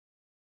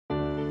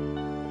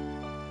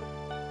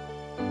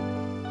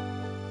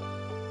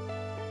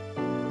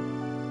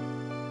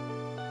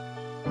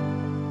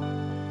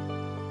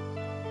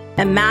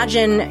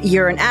imagine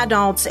you're an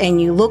adult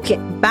and you look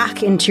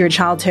back into your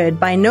childhood.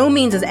 By no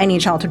means is any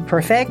childhood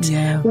perfect.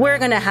 Yeah. We're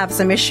going to have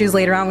some issues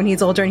later on when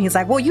he's older and he's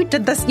like, well, you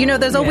did this.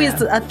 There's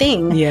always a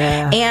thing.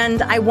 Yeah.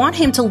 And I want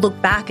him to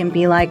look back and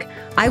be like,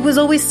 I was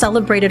always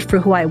celebrated for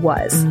who I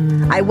was.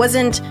 I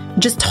wasn't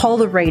just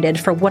tolerated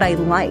for what I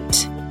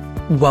liked.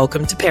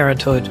 Welcome to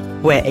Parenthood,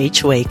 where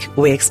each week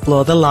we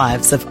explore the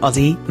lives of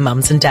Aussie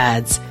mums and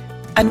dads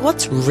and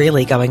what's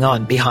really going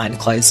on behind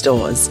closed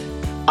doors.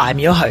 I'm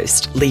your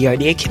host,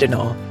 Leonia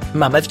Kiddenor,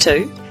 mum of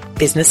two,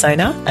 business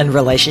owner and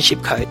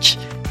relationship coach.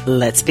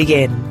 Let's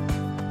begin.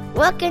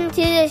 Welcome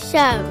to the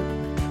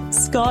show.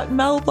 Scott,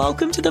 Mel,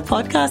 welcome to the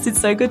podcast. It's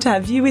so good to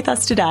have you with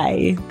us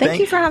today. Thank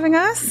you for having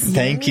us.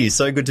 Thank you.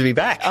 So good to be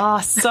back. Oh,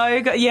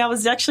 so good. Yeah, I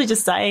was actually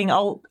just saying,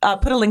 I'll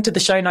put a link to the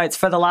show notes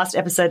for the last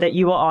episode that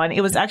you were on.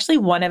 It was actually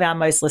one of our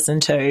most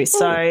listened to.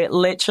 So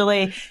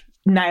literally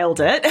nailed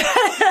it.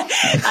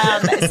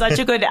 Such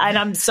a good, and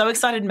I'm so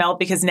excited, Mel,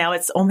 because now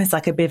it's almost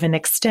like a bit of an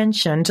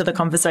extension to the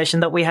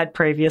conversation that we had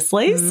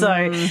previously.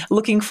 So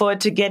looking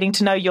forward to getting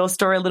to know your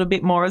story a little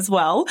bit more as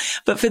well.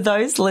 But for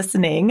those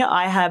listening,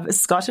 I have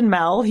Scott and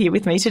Mel here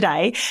with me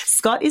today.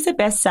 Scott is a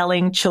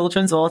best-selling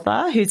children's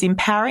author whose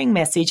empowering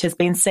message has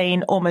been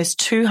seen almost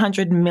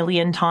 200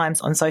 million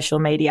times on social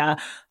media.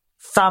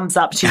 Thumbs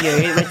up to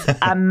you. With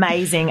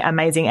amazing,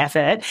 amazing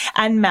effort.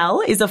 And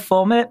Mel is a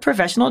former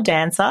professional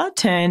dancer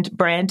turned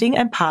branding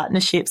and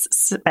partnerships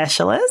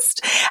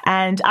specialist.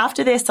 And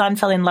after their son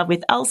fell in love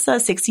with Elsa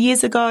 6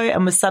 years ago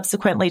and was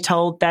subsequently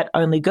told that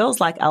only girls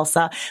like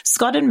Elsa,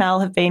 Scott and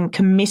Mel have been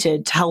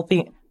committed to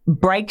helping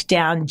break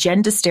down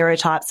gender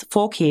stereotypes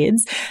for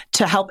kids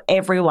to help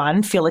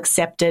everyone feel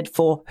accepted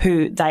for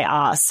who they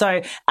are.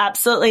 So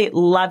absolutely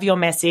love your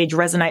message,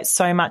 resonates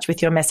so much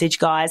with your message,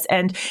 guys.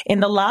 And in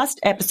the last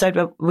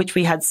episode, which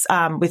we had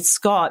with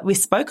Scott, we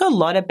spoke a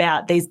lot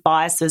about these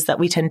biases that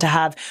we tend to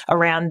have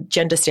around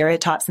gender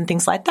stereotypes and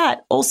things like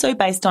that, also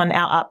based on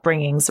our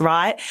upbringings,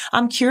 right?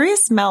 I'm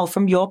curious, Mel,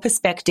 from your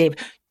perspective,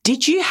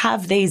 did you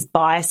have these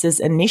biases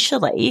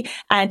initially?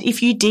 And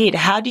if you did,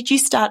 how did you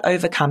start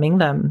overcoming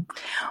them?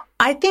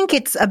 I think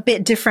it's a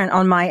bit different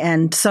on my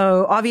end.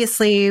 So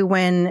obviously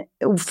when,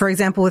 for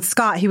example, with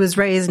Scott, he was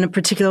raised in a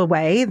particular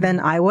way than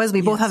I was.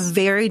 We both have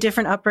very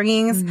different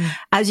upbringings.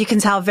 As you can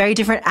tell, very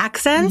different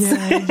accents.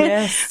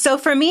 Yes. So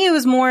for me, it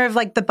was more of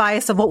like the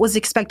bias of what was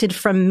expected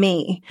from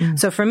me.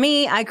 So for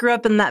me, I grew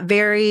up in that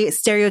very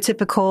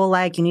stereotypical,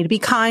 like you need to be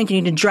kind,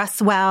 you need to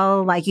dress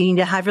well, like you need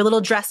to have your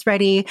little dress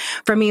ready.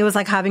 For me, it was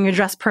like having your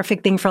dress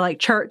perfect thing for like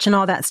church and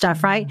all that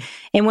stuff, right?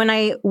 And when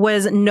I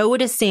was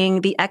noticing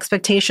the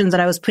expectations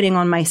that I was putting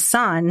on my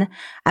son,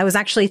 I was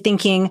actually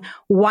thinking,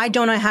 why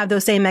don't I have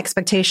those same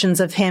expectations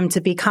of him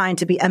to be kind,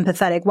 to be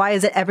empathetic? Why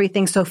is it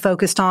everything so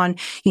focused on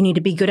you need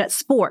to be good at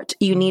sport,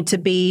 you need to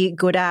be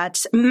good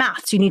at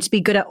maths, you need to be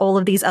good at all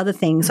of these other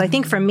things? So I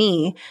think for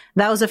me,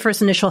 that was the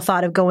first initial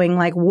thought of going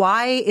like,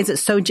 why is it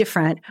so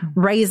different?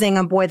 Raising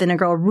a boy than a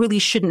girl really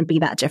shouldn't be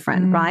that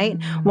different,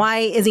 right? Why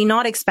is he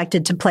not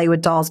expected to play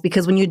with dolls?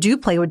 Because when you do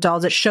play with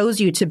dolls, it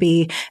shows you to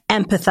be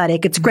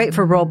empathetic. It's great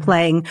for role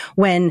playing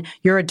when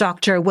you're a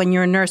doctor, when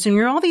you're a nurse, and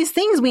you're all these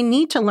things. We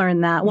need to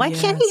learn that. Why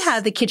can't he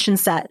have the kitchen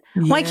set?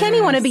 Why can't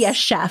he want to be a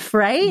chef,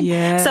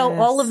 right? So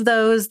all of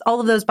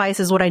those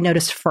biases, what I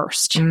noticed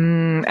first.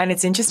 And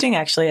it's interesting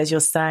actually, as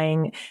you're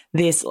saying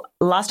this,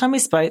 last time we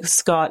spoke,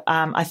 Scott,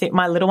 I think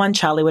my little one,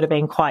 Charlie, would have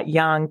been quite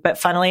young, but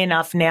funnily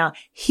enough, now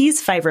his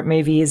favorite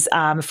movie is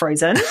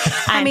Frozen.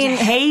 And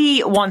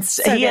he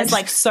has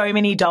like so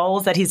many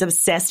dolls that he's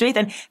obsessed with,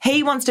 and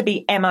he wants to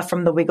be Emma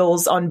from The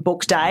Wiggles on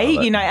book day,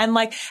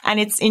 and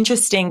it's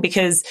interesting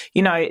because,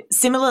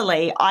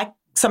 similarly, I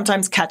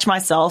sometimes catch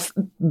myself,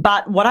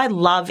 but what I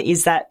love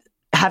is that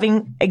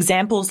having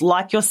examples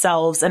like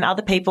yourselves and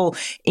other people,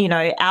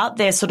 out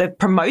there sort of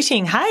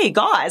promoting, hey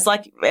guys,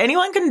 like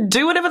anyone can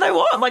do whatever they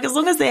want, like as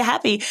long as they're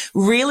happy,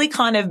 really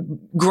kind of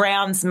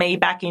grounds me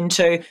back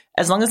into,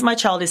 as long as my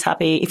child is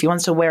happy, if he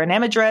wants to wear an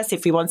Emma dress,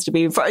 if he wants to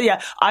be,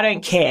 I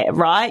don't care,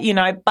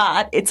 right?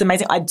 But it's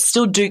amazing. I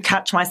still do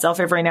catch myself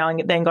every now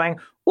and then going,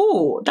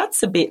 oh,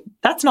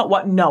 that's not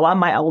what Noah,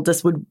 my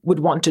eldest, would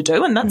want to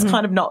do. And that's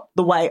kind of not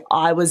the way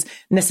I was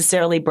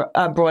necessarily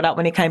brought up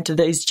when it came to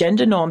these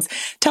gender norms.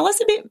 Tell us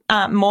a bit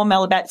more,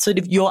 Mel, about sort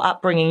of your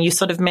upbringing. You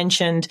sort of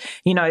mentioned,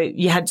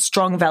 you had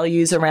strong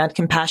values around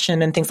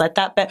compassion and things like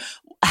that. But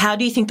how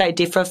do you think they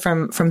differ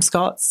from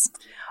Scott's?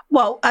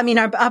 Well, I mean,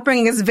 our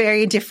upbringing is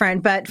very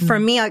different, but for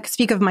me, I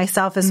speak of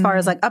myself as far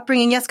as like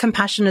upbringing. Yes,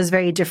 compassion is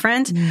very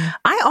different.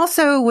 I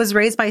also was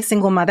raised by a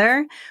single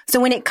mother.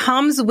 So when it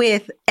comes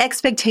with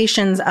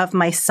expectations of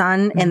my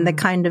son and the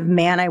kind of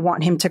man I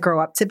want him to grow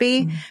up to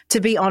be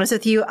honest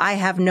with you, I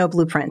have no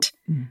blueprint.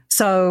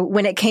 So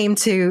when it came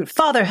to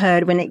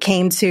fatherhood, when it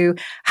came to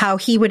how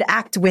he would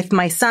act with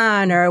my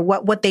son or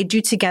what they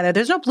do together,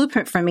 there's no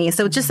blueprint for me.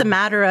 So it's just a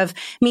matter of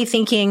me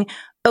thinking,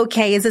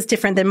 okay, is this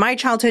different than my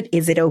childhood?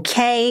 Is it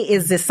okay?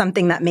 Is this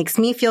something that makes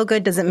me feel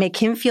good? Does it make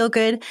him feel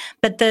good?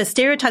 But the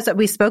stereotypes that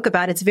we spoke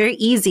about, it's very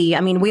easy.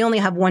 I mean, we only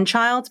have one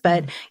child,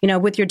 but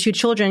with your two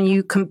children,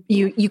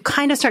 you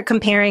kind of start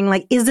comparing,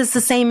 like, is this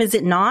the same? Is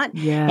it not?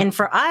 Yeah. And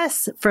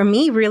for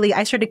me, really,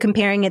 I started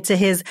comparing it to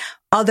his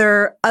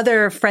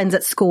other friends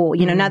at school.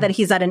 Now that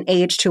he's at an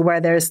age to where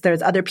there's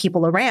other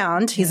people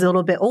around, he's a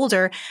little bit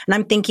older, and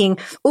I'm thinking,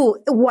 oh,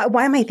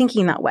 why am I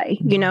thinking that way?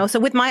 So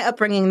with my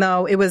upbringing,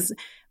 though, it was,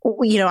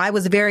 I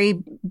was very,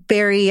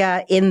 very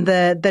in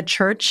the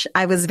church.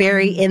 I was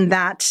very in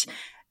that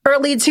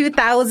early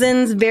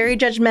 2000s, very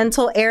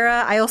judgmental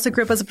era. I also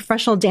grew up as a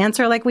professional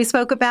dancer, like we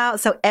spoke about.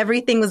 So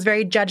everything was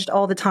very judged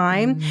all the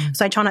time.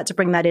 So I try not to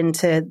bring that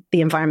into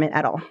the environment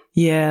at all.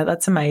 Yeah,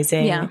 that's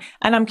amazing. Yeah.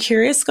 And I'm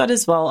curious, Scott,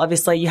 as well.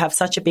 Obviously, you have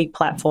such a big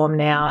platform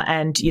now,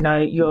 and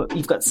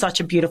you've got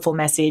such a beautiful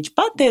message.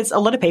 But there's a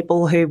lot of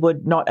people who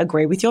would not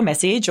agree with your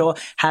message or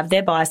have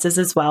their biases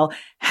as well.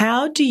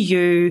 How do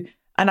you?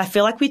 And I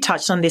feel like we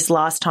touched on this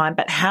last time,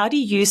 but how do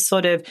you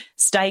sort of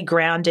stay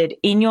grounded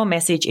in your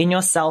message, in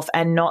yourself,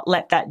 and not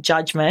let that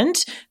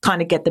judgment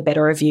kind of get the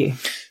better of you?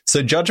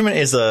 So judgment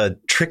is a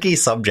tricky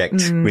subject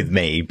with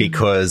me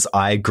because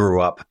I grew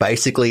up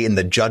basically in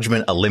the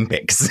judgment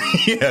Olympics.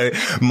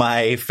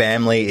 My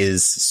family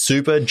is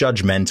super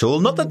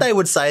judgmental. Not that they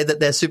would say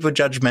that they're super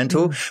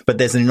judgmental, but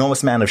there's an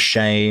enormous amount of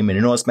shame, an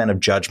enormous amount of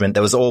judgment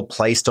that was all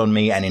placed on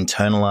me and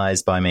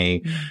internalized by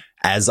me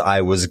as I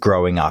was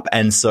growing up.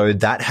 And so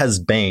that has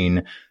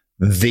been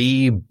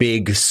the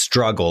big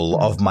struggle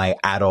of my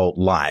adult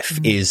life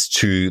is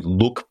to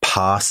look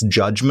past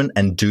judgment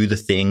and do the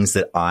things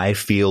that I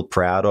feel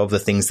proud of, the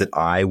things that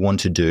I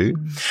want to do.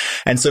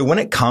 And so when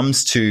it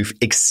comes to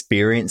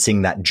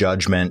experiencing that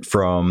judgment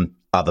from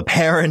other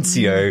parents,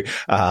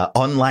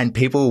 online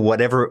people,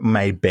 whatever it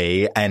may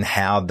be, and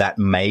how that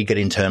may get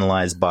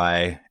internalized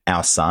by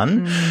our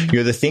son,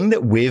 the thing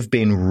that we've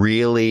been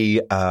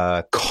really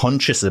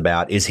conscious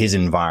about is his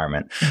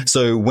environment.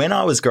 So when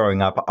I was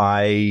growing up,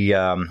 I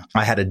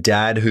had a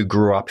dad who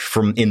grew up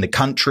in the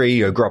country,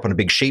 grew up on a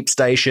big sheep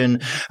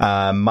station,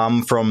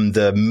 mum from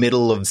the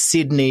middle of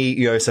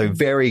Sydney, so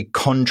very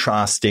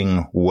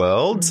contrasting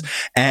worlds.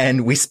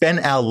 And we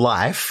spent our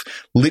life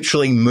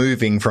literally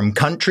moving from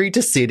country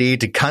to city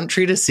to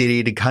country to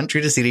city to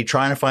country to city,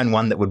 trying to find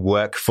one that would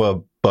work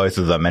for both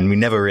of them. And we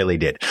never really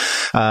did.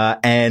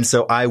 And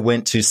so I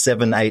went to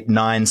 7, 8,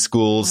 9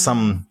 schools,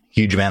 some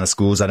huge amount of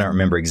schools. I don't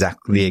remember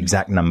the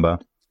exact number.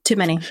 Too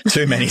many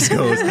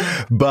schools.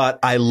 But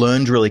I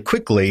learned really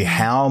quickly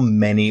how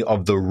many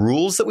of the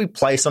rules that we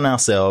place on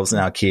ourselves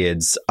and our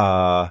kids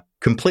are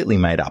completely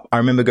made up. I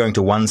remember going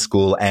to one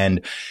school,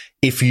 and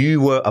if you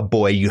were a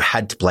boy, you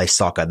had to play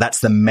soccer. That's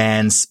the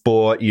man's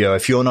sport.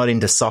 If you're not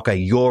into soccer,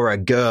 you're a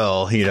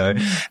girl,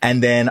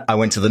 And then I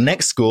went to the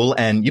next school,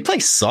 and you play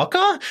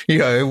soccer?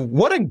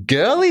 What a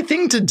girly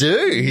thing to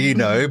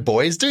do.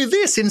 Boys do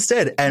this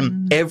instead.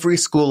 And every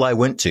school I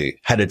went to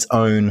had its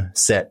own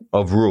set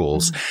of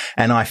rules.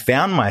 And I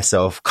found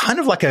myself kind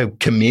of like a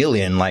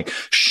chameleon, like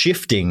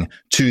shifting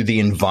to the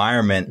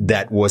environment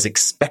that was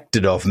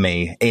expected of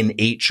me in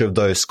each of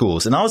those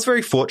schools. And I was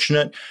very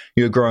fortunate.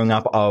 Growing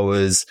up, I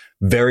was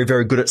very,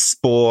 very good at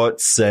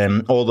sports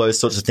and all those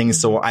sorts of things.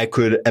 So I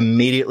could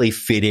immediately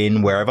fit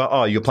in wherever.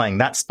 Oh, you're playing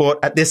that sport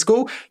at this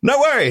school? No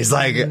worries.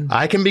 Like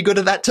I can be good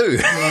at that too.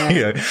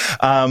 Yeah.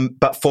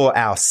 But for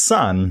our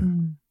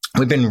son,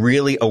 we've been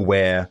really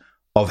aware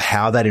of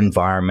how that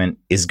environment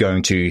is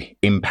going to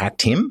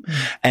impact him.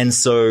 And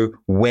so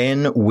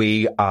when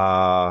we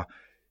are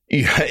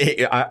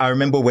I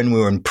remember when we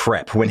were in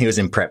prep, when he was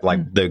in prep,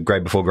 like the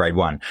grade before grade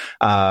 1,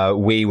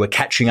 we were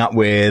catching up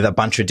with a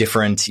bunch of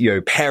different,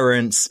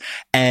 parents,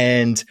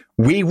 and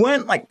we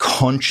weren't like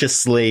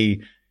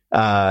consciously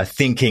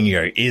thinking,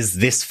 is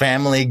this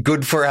family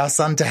good for our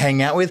son to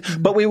hang out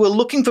with? But we were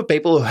looking for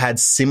people who had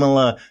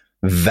similar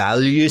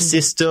value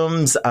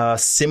systems,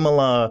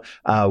 similar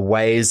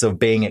ways of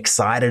being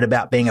excited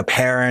about being a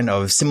parent,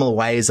 of similar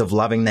ways of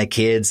loving their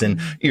kids.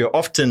 And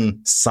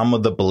often some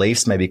of the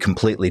beliefs may be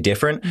completely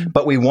different,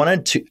 but we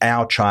wanted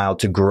our child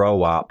to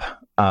grow up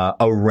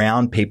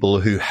around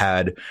people who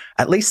had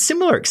at least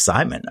similar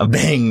excitement of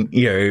being,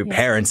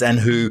 parents, and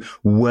who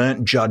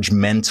weren't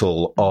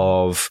judgmental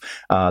of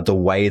the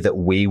way that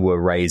we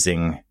were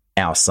raising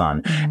our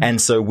son.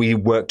 And so we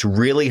worked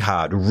really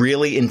hard,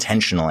 really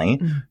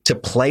intentionally to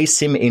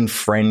place him in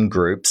friend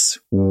groups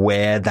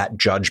where that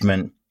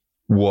judgment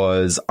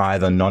was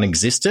either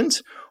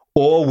non-existent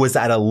or was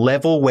at a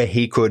level where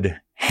he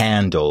could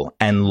handle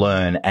and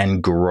learn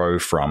and grow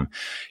from.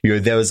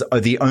 There was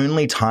the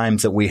only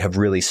times that we have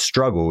really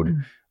struggled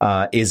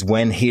is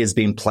when he has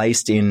been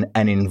placed in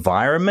an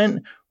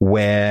environment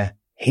where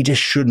he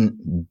just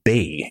shouldn't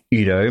be,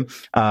 where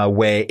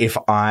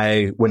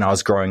when I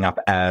was growing up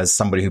as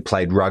somebody who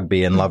played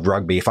rugby and loved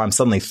rugby, if I'm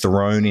suddenly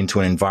thrown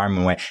into an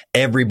environment where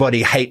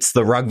everybody hates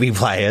the rugby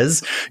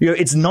players,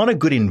 it's not a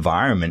good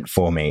environment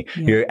for me,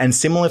 and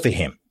similar for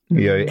him.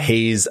 You know,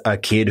 he's a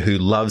kid who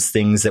loves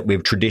things that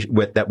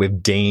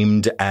we've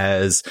deemed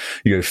as,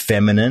 you know,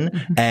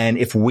 feminine. And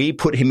if we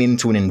put him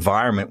into an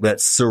environment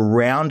that's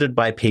surrounded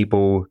by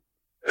people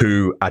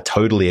who are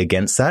totally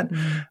against that,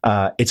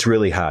 it's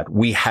really hard.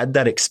 We had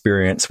that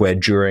experience where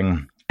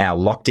during our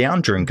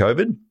lockdown, during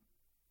COVID,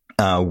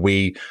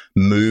 we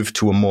moved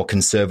to a more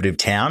conservative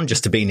town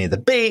just to be near the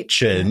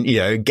beach and, you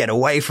know, get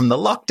away from the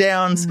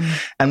lockdowns.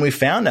 And we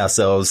found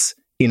ourselves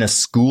in a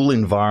school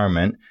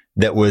environment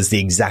that was the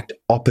exact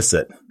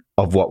opposite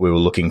of what we were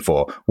looking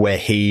for, where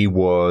he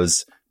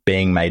was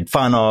being made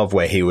fun of,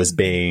 where he was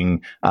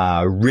being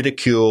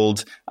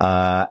ridiculed.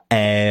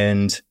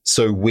 And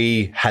so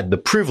we had the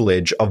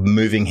privilege of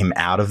moving him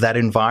out of that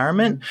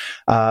environment.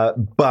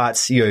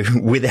 But, you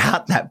know,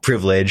 without that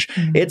privilege,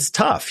 it's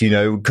tough, you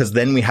know, because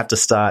then we have to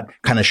start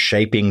kind of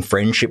shaping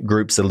friendship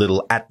groups a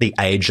little at the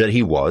age that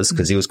he was,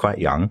 because he was quite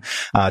young,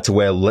 to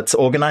where let's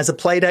organize a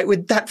play date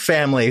with that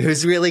family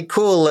who's really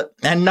cool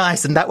and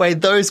nice. And that way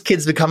those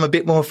kids become a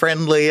bit more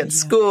friendly at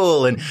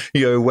school and,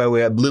 you know, where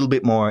we're a little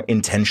bit more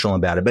intentional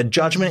about it. But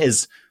judgment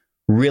is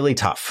really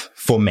tough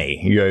for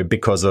me, you know,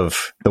 because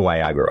of the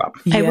way I grew up.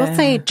 I will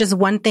say just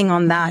one thing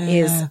on that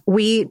is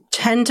we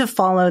tend to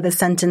follow the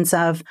sentence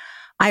of,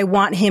 I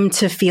want him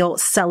to feel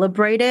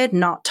celebrated,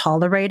 not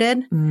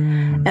tolerated.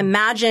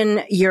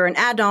 Imagine you're an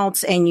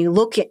adult and you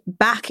look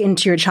back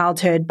into your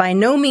childhood. By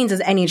no means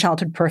is any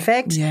childhood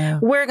perfect.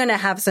 We're going to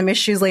have some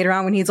issues later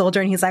on when he's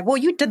older and he's like, well,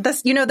 you did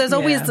this. You know, there's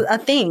always a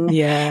thing.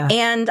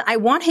 And I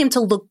want him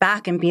to look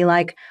back and be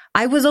like,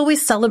 I was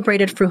always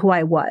celebrated for who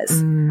I was.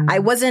 I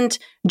wasn't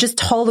just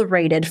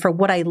tolerated for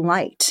what I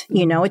liked.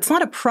 You know, it's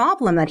not a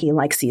problem that he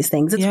likes these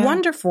things. It's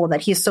wonderful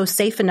that he's so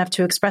safe enough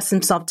to express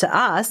himself to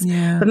us,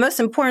 but most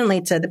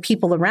importantly to the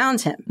people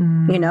around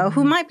him, you know,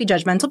 who might be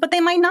judgmental, but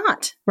they might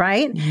not,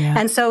 right?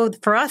 And so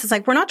for us, it's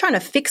like, we're not trying to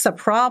fix a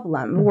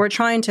problem. We're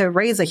trying to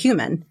raise a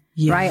human.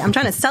 Right. I'm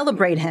trying to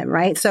celebrate him.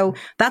 Right. So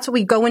that's what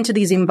we go into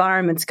these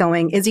environments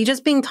going, is he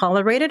just being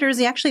tolerated or is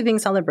he actually being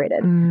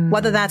celebrated?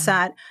 Whether that's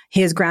at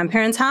his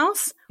grandparents'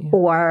 house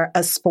or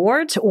a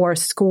sport or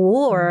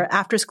school or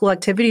after school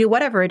activity,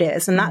 whatever it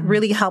is. And that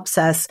really helps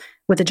us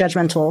with the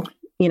judgmental,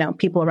 you know,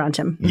 people around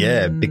him.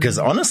 Yeah, because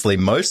honestly,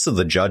 most of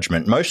the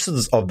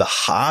the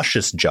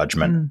harshest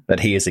judgment that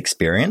he has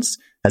experienced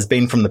has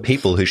been from the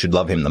people who should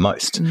love him the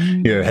most,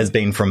 you know, has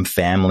been from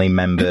family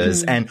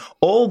members, and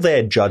all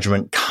their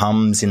judgment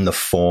comes in the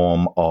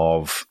form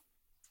of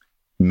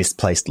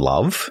misplaced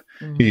love,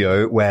 you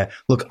know, where,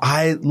 look,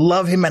 I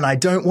love him and I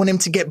don't want him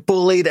to get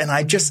bullied and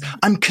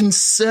I'm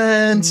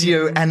concerned, you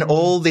know, and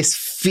all this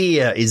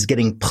fear is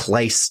getting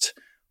placed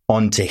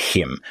onto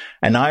him.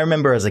 And I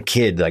remember as a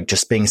kid, like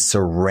just being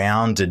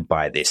surrounded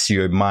by this.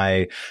 You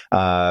know,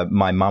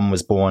 my mum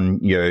was born,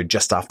 you know,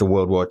 just after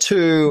World War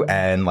II,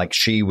 and like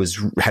she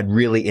had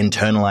really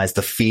internalized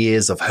the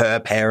fears of her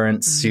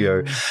parents,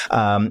 you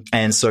know,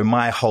 and so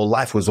my whole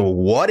life was, well,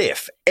 what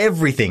if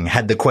everything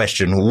had the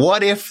question,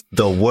 what if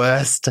the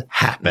worst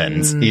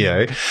happens, you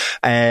know?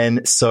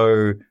 And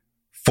so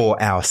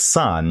for our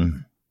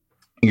son,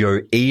 you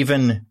know,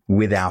 even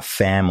with our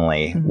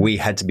family, we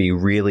had to be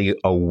really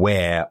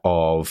aware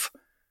of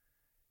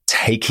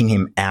taking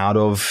him out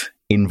of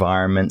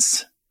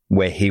environments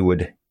where he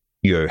would,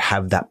 you know,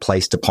 have that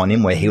placed upon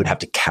him, where he would have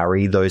to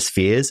carry those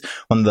fears.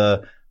 One of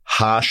the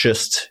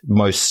harshest,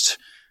 most,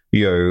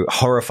 you know,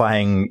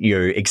 horrifying, you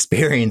know,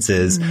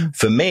 experiences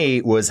for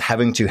me was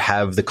having to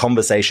have the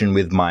conversation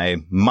with my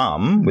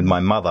mum, with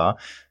my mother,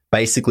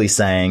 basically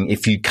saying,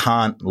 if you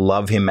can't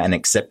love him and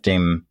accept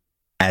him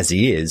as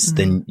he is,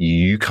 then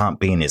you can't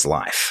be in his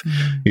life,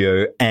 you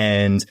know,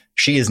 and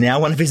she is now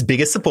one of his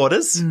biggest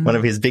supporters, one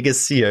of his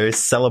biggest, you know,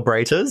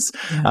 celebrators,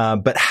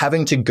 but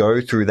having to go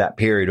through that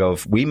period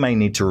of, we may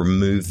need to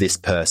remove this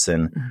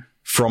person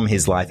from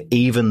his life,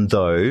 even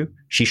though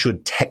she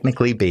should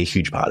technically be a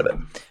huge part of it.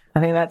 I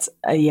think that's,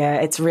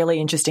 it's really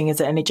interesting,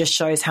 isn't it? And it just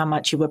shows how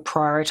much you were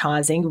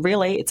prioritizing.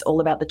 Really, it's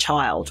all about the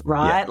child,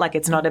 right? Like,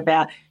 it's not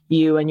about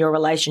you and your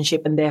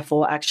relationship, and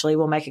therefore actually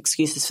we'll make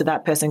excuses for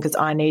that person because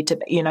I need to,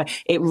 you know,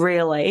 it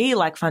really,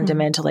 like,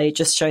 fundamentally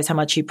just shows how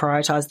much you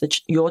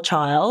prioritize your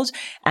child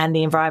and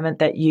the environment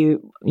that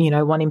you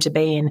know, want him to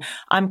be in.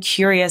 I'm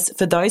curious,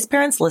 for those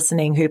parents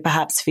listening who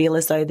perhaps feel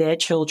as though their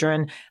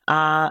children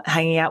are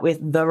hanging out with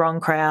the wrong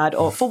crowd,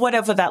 or for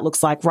whatever that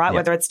looks like, right?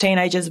 Whether it's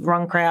teenagers,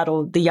 wrong crowd,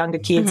 or the younger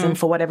kids, and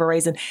for whatever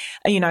reason,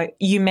 you know,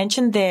 you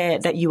mentioned there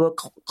that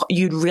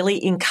you'd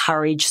really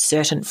encourage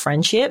certain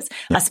friendships.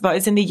 I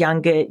suppose in the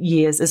younger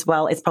years as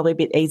well, it's probably a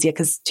bit easier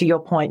because, to your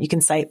point, you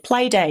can say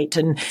play date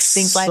and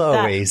things like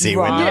that. So easy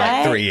when you're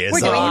like 3 years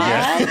old.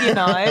 You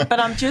know, but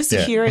I'm just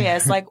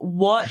curious, like,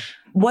 what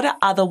are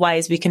other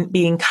ways we can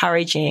be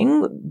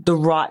encouraging the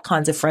right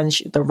kinds of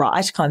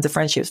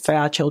friendships for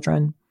our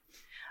children?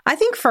 I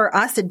think for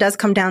us, it does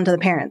come down to the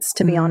parents,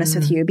 to be honest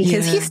with you,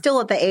 because he's still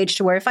at the age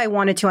to where if I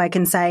wanted to, I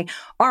can say,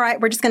 all right,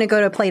 we're just going to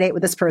go to a play date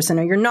with this person,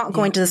 or you're not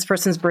going to this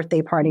person's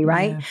birthday party,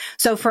 right?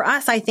 So for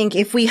us, I think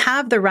if we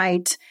have the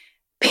right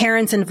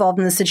parents involved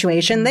in the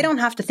situation, they don't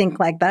have to think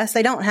like this.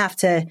 They don't have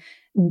to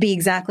be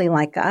exactly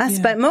like us.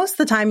 But most of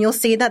the time you'll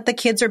see that the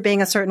kids are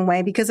being a certain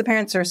way because the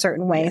parents are a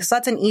certain way. So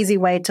that's an easy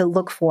way to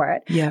look for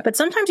it. But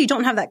sometimes you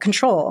don't have that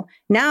control.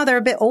 Now they're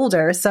a bit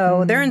older,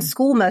 so they're in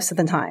school most of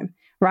the time.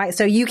 Right.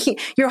 So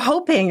you're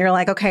hoping, you're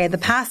like, okay, the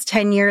past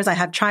 10 years I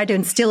have tried to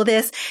instill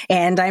this,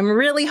 and I'm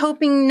really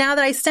hoping now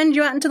that I send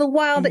you out into the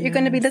wild that you're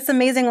going to be this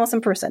amazing,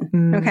 awesome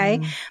person. Okay.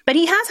 But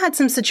he has had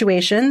some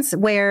situations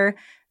where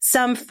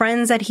some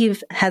friends that he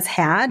has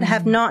had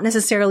have not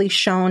necessarily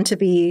shown to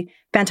be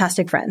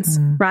fantastic friends.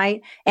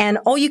 Right. And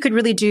all you could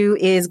really do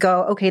is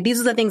go, okay,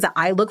 these are the things that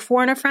I look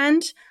for in a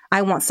friend.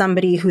 I want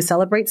somebody who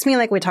celebrates me,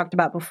 like we talked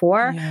about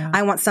before.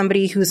 I want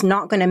somebody who's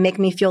not going to make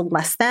me feel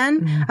less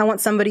than. I want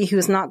somebody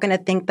who's not going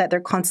to think that they're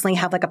constantly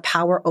have like a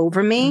power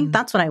over me.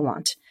 That's what I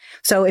want.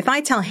 So if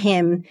I tell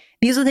him,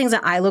 these are the things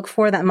that I look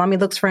for, that mommy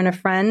looks for in a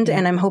friend,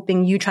 and I'm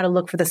hoping you try to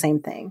look for the same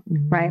thing,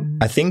 right?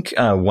 I think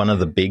one of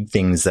the big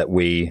things that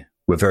we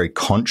were very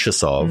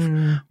conscious of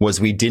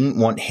was we didn't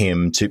want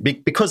him to,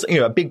 because,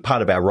 a big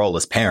part of our role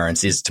as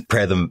parents is to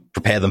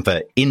prepare them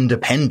for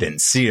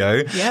independence.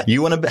 You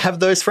want to have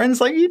those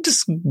friends, like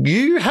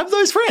you have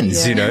those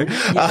friends,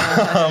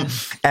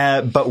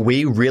 but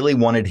we really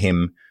wanted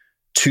him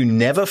to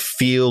never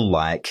feel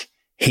like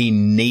he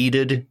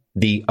needed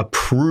the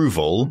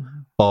approval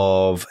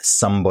of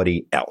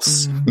somebody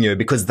else,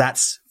 because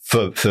that's,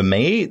 For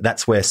me,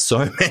 that's where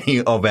so many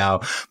of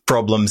our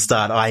problems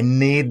start. I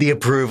need the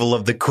approval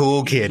of the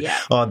cool kid.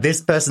 Oh, this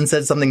person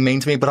said something mean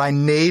to me, but I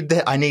need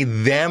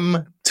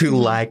them to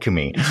like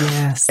me.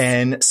 Yes.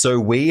 And so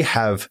we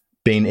have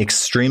been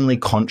extremely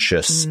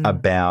conscious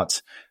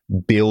about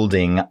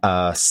building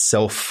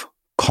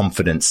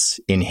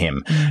self-confidence in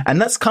him. And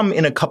that's come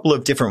in a couple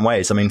of different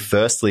ways. I mean,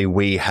 firstly,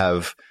 we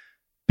have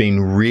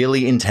been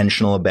really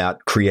intentional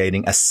about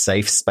creating a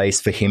safe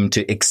space for him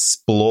to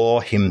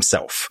explore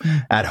himself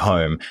at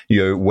home.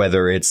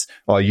 Whether it's,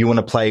 you want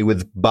to play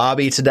with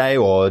Barbie today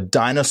or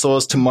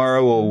dinosaurs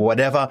tomorrow or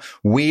whatever,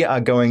 we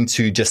are going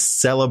to just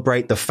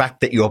celebrate the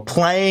fact that you're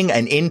playing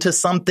and into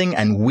something,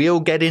 and we'll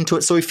get into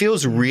it. So he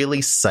feels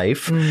really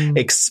safe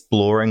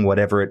exploring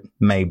whatever it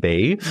may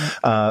be.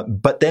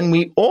 But then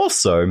we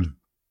also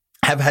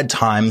have had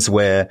times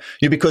where,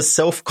 because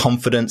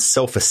self-confidence,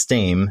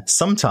 self-esteem,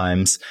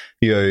 sometimes,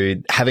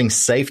 having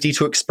safety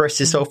to express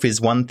yourself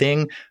is one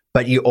thing,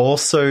 but you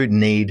also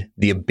need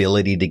the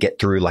ability to get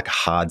through like a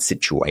hard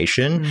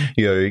situation.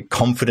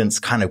 Confidence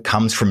kind of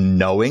comes from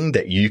knowing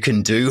that you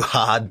can do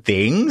hard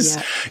things.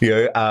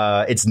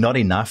 It's not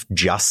enough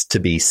just to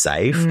be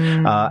safe.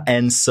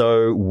 And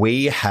so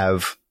we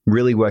have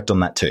really worked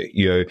on that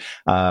too.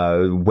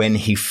 When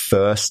he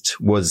first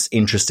was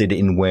interested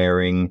in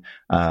wearing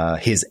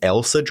his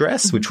Elsa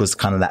dress, which was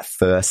kind of that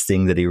first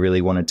thing that he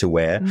really wanted to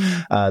wear,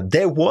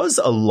 there was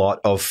a lot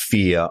of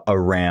fear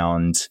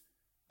around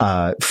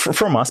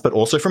from us, but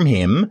also from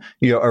him,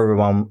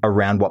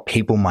 around what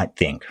people might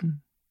think.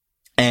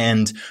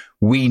 And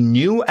we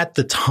knew at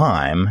the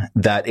time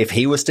that if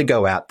he was to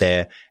go out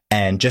there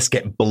and just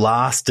get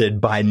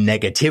blasted by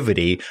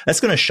negativity,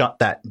 that's going to shut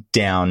that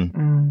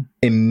down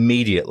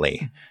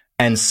immediately.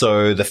 And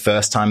so the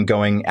first time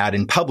going out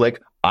in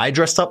public, I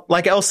dressed up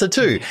like Elsa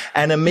too.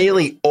 And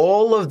immediately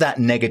all of that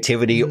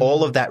negativity,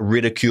 all of that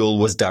ridicule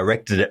was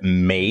directed at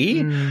me.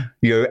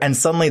 And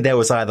suddenly there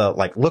was either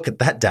like, look at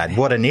that dad,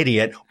 what an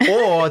idiot.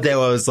 Or there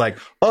was like,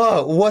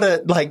 oh,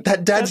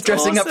 that dad's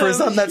dressing up for his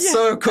son. That's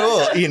so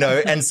cool,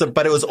 And so,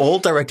 but it was all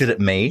directed at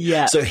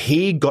me. So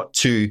he got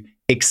to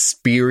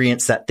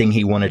experience that thing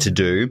he wanted to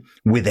do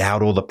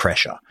without all the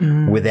pressure,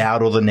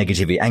 without all the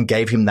negativity, and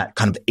gave him that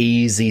kind of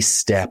easy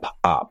step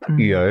up,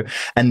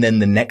 And then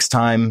the next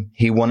time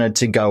he wanted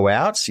to go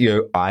out,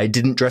 I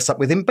didn't dress up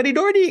with him, but he'd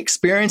already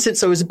experienced it.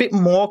 So he was a bit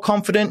more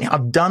confident.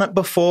 I've done it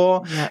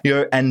before,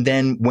 and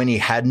then when he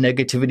had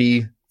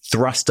negativity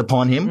thrust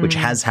upon him, which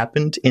has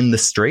happened in the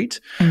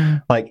street,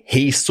 like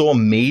he saw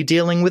me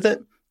dealing with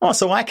it. Oh,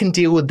 so I can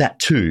deal with that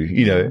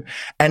too,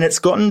 And it's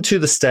gotten to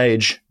the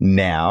stage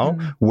now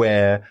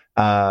where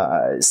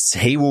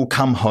he will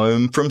come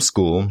home from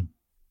school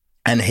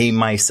and he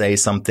may say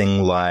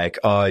something like,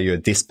 oh,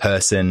 this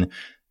person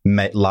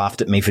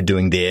laughed at me for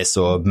doing this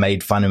or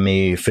made fun of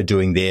me for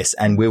doing this.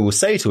 And we will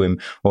say to him,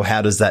 well,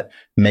 how does that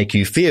make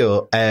you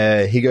feel?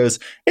 He goes,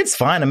 it's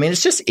fine. I mean,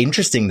 it's just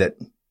interesting that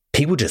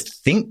people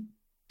just think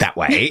that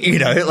way,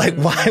 like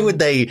why would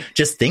they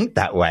just think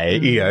that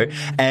way,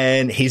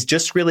 And he's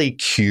just really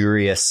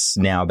curious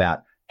now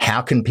about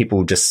how can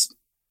people just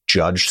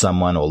judge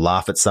someone or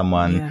laugh at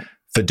someone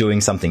for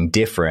doing something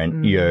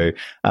different,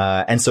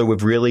 and so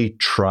we've really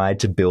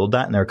tried to build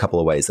that, and there are a couple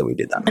of ways that we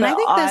did that. And I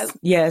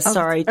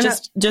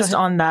think just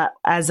on that,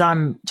 as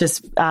I'm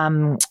just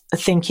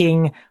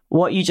thinking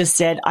what you just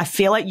said, I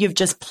feel like you've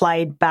just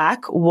played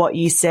back what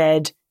you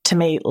said to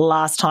me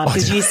last time,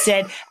 because you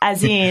said,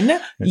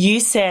 you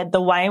said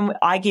the way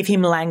I give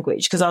him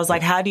language, because I was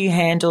like, how do you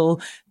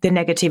handle the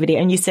negativity?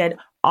 And you said,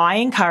 I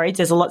encourage,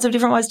 there's lots of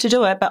different ways to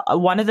do it,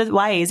 but one of the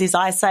ways is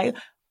I say,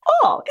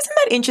 oh, isn't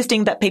that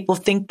interesting that people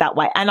think that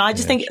way? And I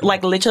just think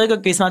like literally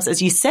got goosebumps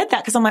as you said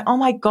that, because I'm like, oh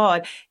my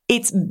God,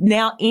 it's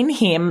now in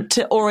him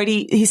to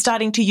already, he's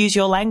starting to use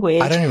your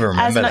language. I don't even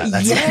remember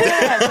that.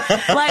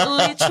 Yes, like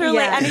literally.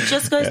 Yeah. And it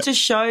just goes to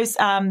show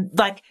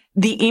like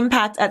the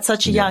impact at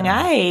such a young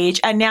age.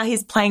 And now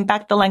he's playing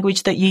back the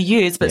language that you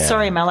use. But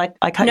sorry, Mel,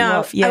 I cut you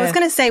off. I was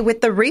going to say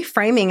with the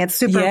reframing, it's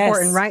super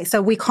important, right?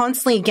 So we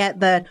constantly get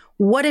the,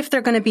 what if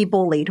they're going to be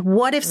bullied?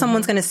 What if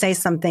someone's going to say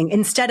something,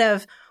 instead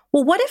of,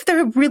 well, what if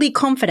they're really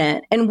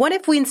confident? And what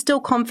if we instill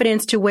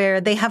confidence to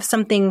where they have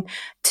something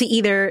to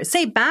either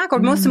say back or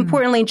most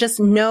importantly, just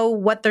know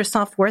what their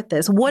self-worth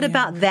is? What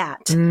about that?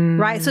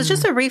 Right? So it's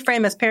just a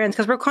reframe as parents,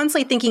 because we're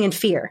constantly thinking in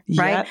fear,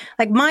 right?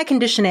 Like my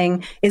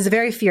conditioning is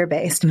very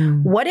fear-based.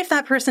 What if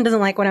that person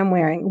doesn't like what I'm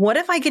wearing? What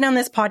if I get on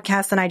this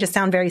podcast and I just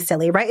sound very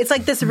silly, right? It's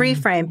like this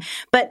reframe,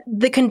 but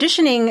the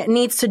conditioning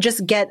needs to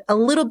just get a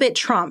little bit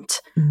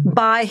trumped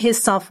by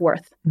his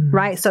self-worth,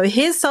 right? So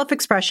his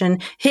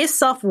self-expression, his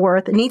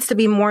self-worth needs to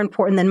be more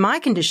important than my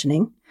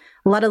conditioning,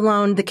 let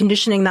alone the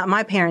conditioning that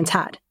my parents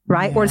had,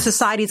 right? Or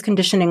society's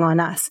conditioning on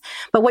us.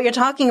 But what you're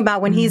talking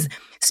about when he's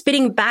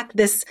spitting back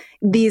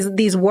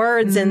these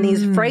words and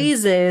these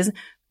phrases,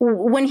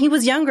 when he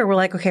was younger, we're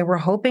like, okay, we're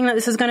hoping that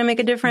this is going to make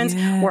a difference.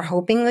 We're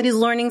hoping that he's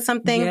learning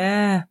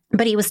something.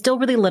 But he was still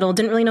really little,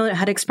 didn't really know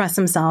how to express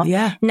himself.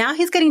 Now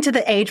he's getting to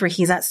the age where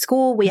he's at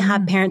school. We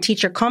have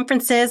parent-teacher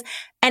conferences.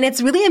 And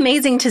it's really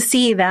amazing to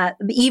see that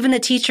even the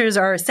teachers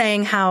are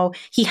saying how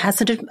he has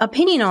such an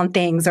opinion on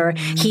things, or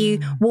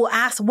he will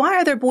ask, why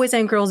are there boys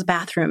and girls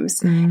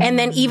bathrooms? And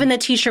then even the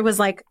teacher was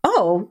like,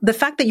 oh, the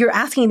fact that you're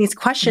asking these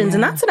questions,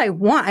 and that's what I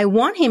want. I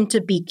want him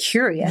to be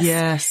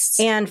curious.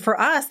 And for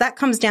us, that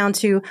comes down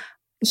to,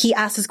 he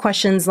asks us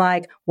questions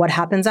like, what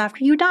happens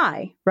after you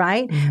die,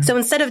 right? So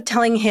instead of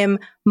telling him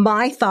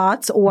my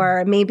thoughts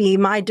or maybe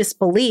my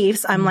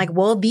disbeliefs, I'm like,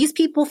 well, these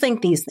people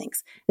think these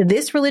things.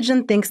 This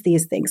religion thinks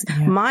these things.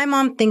 My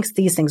mom thinks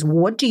these things.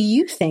 What do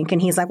you think?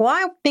 And he's like, well,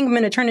 I think I'm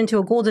going to turn into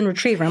a golden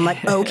retriever. I'm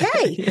like,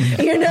 okay,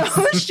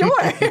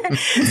 sure.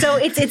 So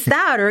it's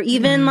that, or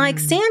even like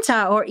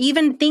Santa, or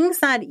even things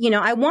that,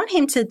 I want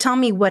him to tell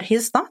me what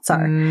his thoughts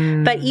are.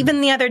 But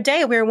even the other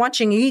day, we were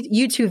watching a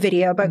YouTube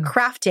video about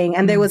crafting,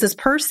 and there was this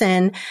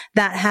person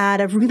that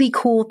had a really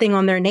cool thing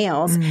on their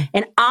nails.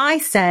 And I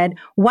said,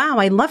 wow,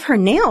 I love her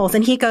nails.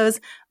 And he goes,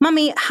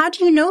 Mommy, how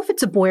do you know if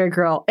it's a boy or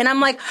girl? And I'm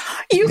like,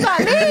 you got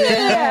me.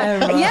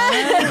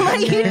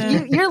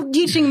 Like, you're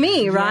teaching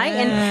me, right?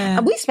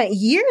 And we spent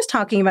years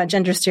talking about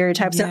gender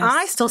stereotypes, and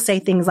I still say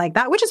things like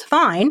that, which is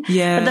fine.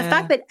 But the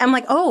fact that I'm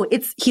like, oh,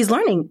 he's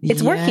learning.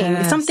 It's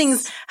working.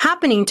 Something's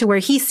happening to where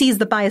he sees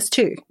the bias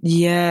too.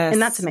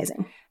 And that's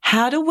amazing.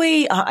 How do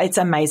we, it's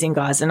amazing,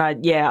 guys. And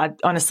I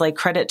honestly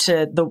credit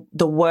to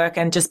the work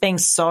and just being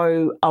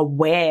so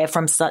aware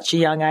from such a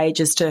young age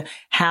as to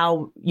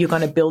how you're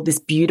going to build this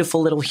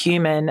beautiful little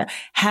human.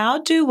 How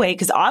do we,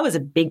 because I was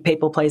a big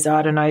people pleaser.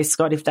 I don't know,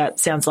 Scott, if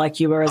that sounds like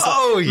you were as well.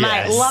 Oh,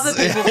 yes. Mate, love a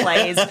people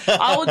please.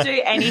 I will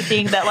do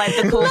anything that like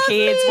the cool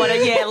kids want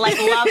to,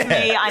 love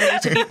me. I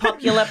need to be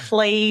popular,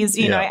 please,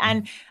 you know,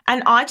 and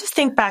I just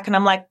think back and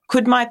I'm like,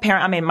 could my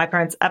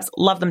parents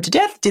love them to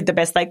death, did the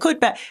best they could,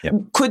 but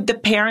could the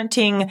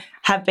parenting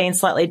have been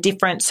slightly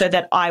different so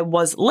that I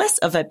was less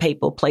of a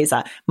people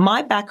pleaser?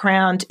 My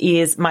background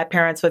is my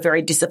parents were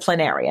very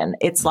disciplinarian.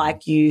 It's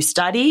like you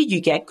study,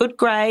 you get good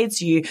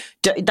grades,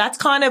 that's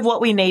kind of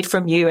what we need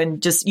from you, and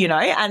just,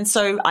 and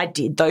so I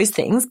did those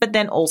things, but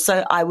then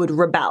also I would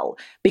rebel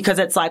because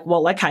it's like,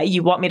 well, okay,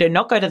 you want me to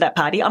not go to that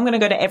party? I'm going to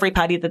go to every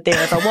party that there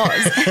ever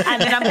was.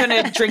 And then I'm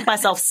going to drink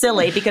myself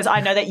silly because I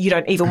know that you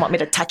don't even want me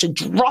to touch a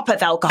drop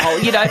of alcohol,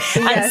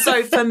 And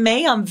so for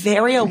me, I'm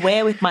very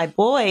aware with my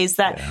boys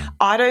that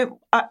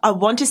I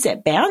want to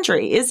set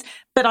boundaries,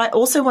 but I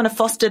also want to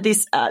foster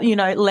this,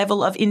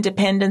 level of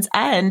independence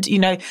and,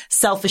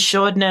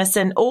 self-assuredness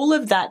and all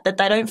of that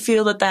they don't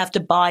feel that they have to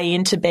buy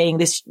into being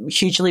this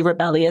hugely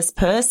rebellious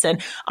person.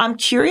 I'm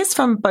curious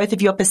from both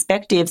of your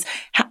perspectives.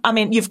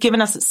 You've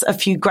given us a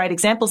few great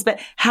examples, but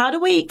how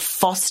do we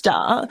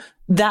foster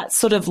that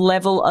sort of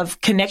level of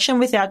connection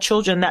with our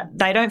children that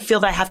they don't feel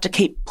they have to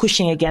keep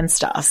pushing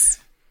against us?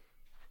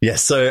 Yeah,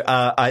 so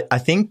I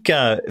think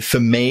for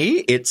me,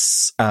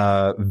 it's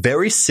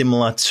very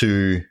similar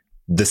to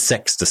the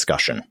sex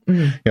discussion.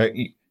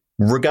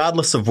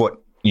 Regardless of what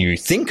you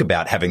think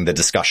about having the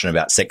discussion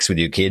about sex with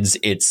your kids,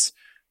 it's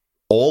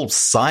all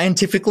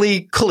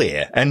scientifically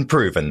clear and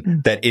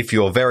proven that if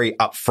you're very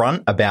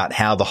upfront about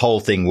how the whole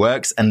thing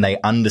works and they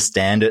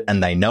understand it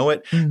and they know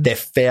it, they're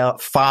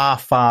far,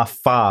 far,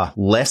 far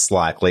less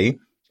likely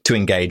to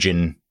engage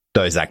in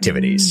those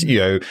activities.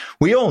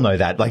 We all know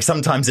that. Like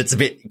sometimes it's a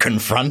bit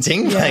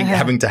confronting, like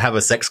having to have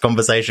a sex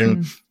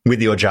conversation with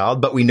your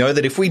child, but we know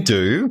that if we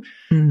do,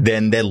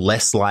 then they're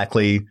less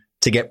likely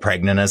to get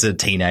pregnant as a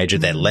teenager.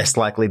 They're less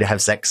likely to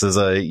have sex as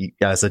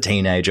a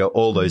teenager,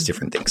 all those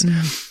different things.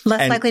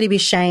 Less likely to be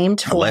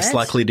shamed for Less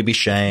likely to be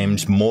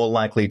shamed, more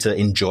likely to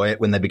enjoy it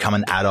when they become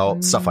an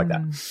adult, stuff like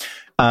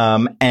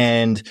that.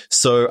 And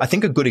so I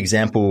think a good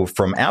example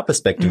from our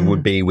perspective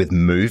would be with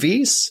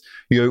movies.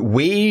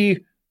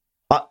 We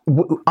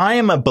I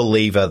am a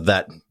believer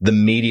that the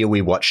media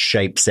we watch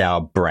shapes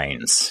our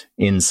brains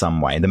in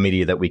some way, the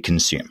media that we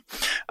consume.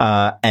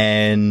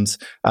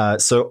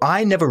 So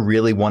I never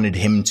really wanted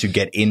him to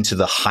get into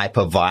the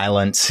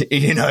hyper-violent,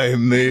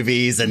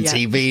 movies and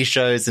TV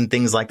shows and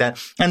things like that.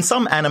 And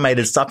some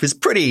animated stuff is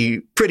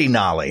pretty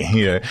gnarly,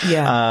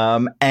 Yeah.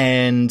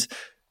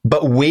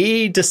 But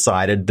we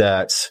decided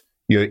that,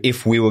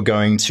 if we were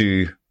going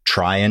to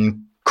try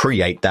and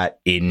create that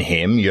in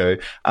him,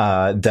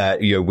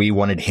 we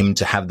wanted him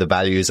to have the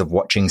values of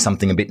watching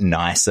something a bit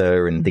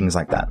nicer and things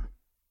like that.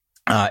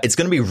 It's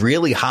going to be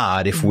really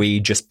hard if we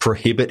just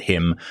prohibit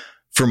him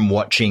from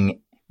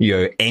watching,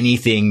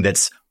 anything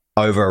that's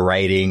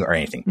overrating or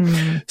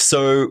anything.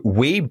 So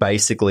we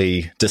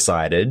basically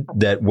decided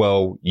that,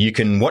 well, you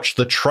can watch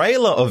the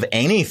trailer of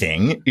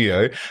anything,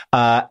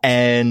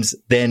 and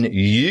then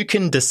you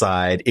can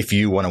decide if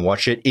you want to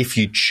watch it. If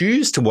you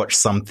choose to watch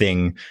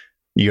something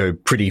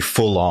pretty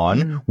full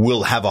on,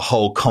 we'll have a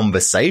whole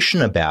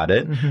conversation about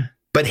it.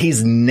 But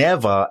he's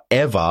never,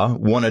 ever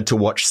wanted to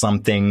watch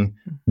something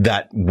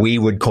that we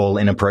would call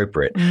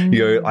inappropriate.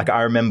 Like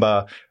I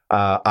remember,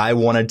 I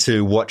wanted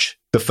to watch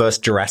the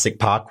first Jurassic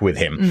Park with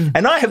him.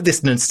 And I have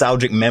this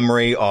nostalgic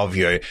memory of,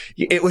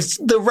 it was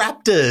the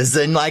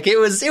raptors and it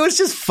was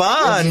just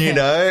fun,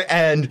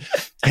 and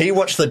he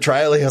watched the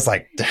trailer. He was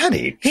like,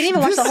 Daddy. He didn't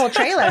even watch the whole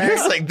trailer. He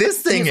was like,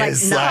 this thing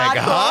is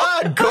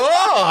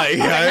hardcore,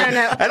 And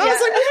I was like,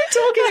 what are you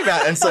talking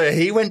about? And so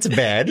he went to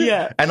bed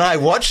and I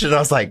watched it and I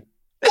was like,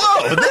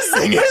 whoa, this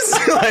thing is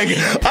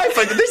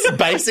this is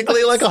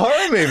basically like a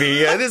horror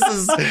movie. Yeah, this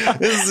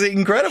is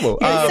incredible.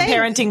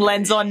 Parenting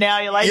lens on now.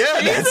 You're like,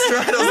 yeah, that's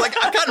right. I was like,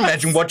 I can't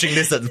imagine watching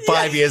this at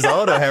 5 years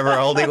old or however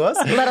old he was.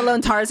 Let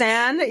alone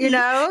Tarzan,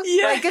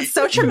 it's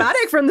so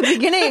traumatic from the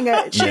beginning. You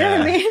know what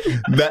I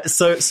mean? But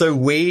so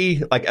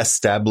we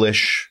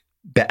establish.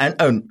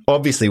 And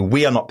obviously,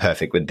 we are not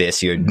perfect with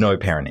this. No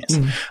parent is.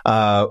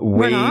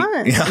 We're not.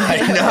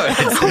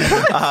 I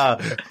know.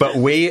 But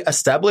we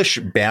establish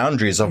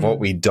boundaries of what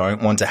we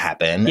don't want to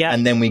happen. Yeah.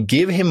 And then we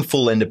give him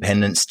full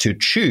independence to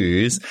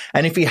choose.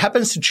 And if he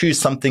happens to choose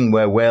something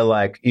where we're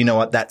like, you know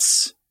what,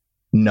 that's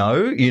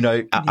no,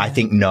 I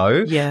think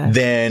no,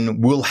 then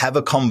we'll have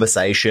a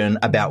conversation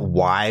about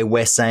why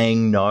we're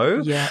saying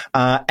no. Yeah.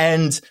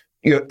 And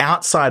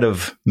outside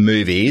of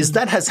movies,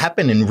 that has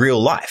happened in real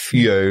life,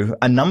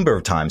 a number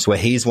of times where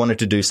he's wanted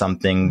to do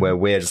something where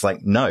we're just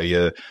like, no,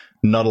 you're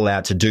not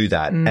allowed to do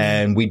that.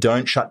 And we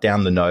don't shut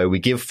down the no. We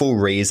give full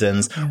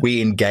reasons.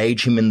 We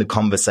engage him in the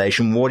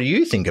conversation. What do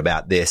you think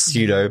about this?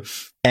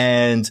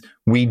 And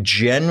we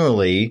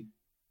generally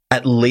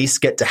at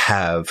least get to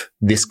have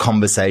this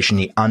conversation.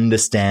 He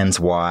understands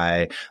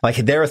why.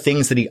 There are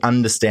things that he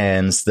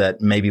understands that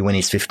maybe when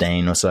he's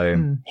 15 or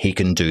so, he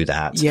can do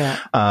that. Yeah.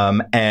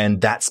 And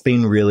that's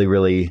been really,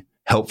 really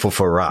helpful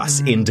for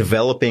us in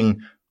developing,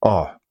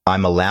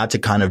 I'm allowed to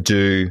kind of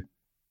do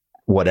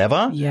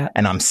whatever. Yeah.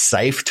 And I'm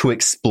safe to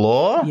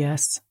explore.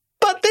 Yes.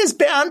 But there's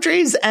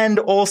boundaries. And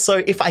also,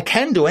 if I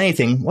can do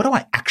anything, what do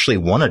I actually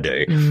want to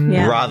do?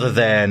 Rather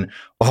than,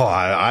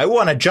 I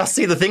want to just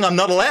see the thing I'm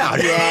not allowed.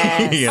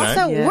 Yes.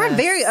 Also, we're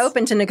very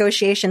open to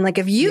negotiation.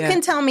 If you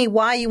can tell me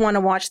why you want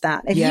to watch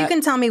that, if you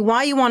can tell me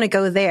why you want to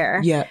go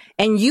there,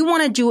 and you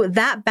want to do it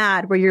that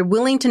bad where you're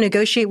willing to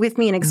negotiate with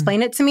me and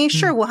explain it to me,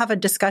 sure, we'll have a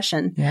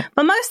discussion. Yeah.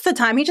 But most of the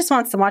time, he just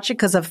wants to watch it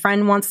because a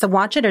friend wants to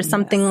watch it or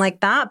something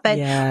like that. But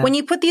when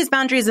you put these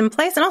boundaries in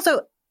place, and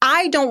also,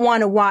 I don't want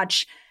to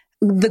watch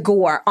the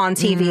gore on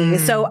TV.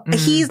 So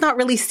he's not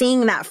really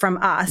seeing that from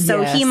us.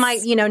 So he might,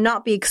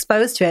 not be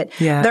exposed to it.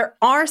 Yeah. There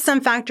are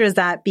some factors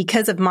that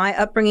because of my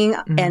upbringing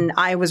and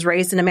I was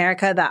raised in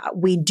America that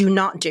we do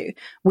not do.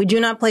 We do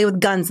not play with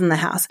guns in the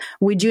house.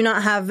 We do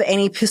not have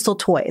any pistol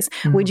toys.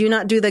 We do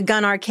not do the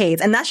gun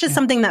arcades. And that's just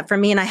something that for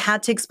me, and I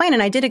had to explain,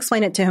 and I did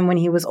explain it to him when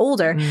he was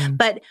older,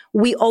 but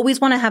we always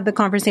want to have the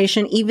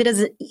conversation,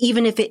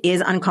 even if it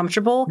is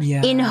uncomfortable,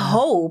 in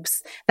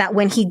hopes that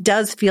when he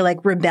does feel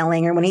like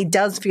rebelling or when he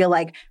does feel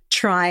like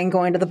trying,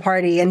 going to the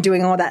party and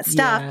doing all that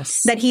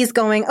stuff, that he's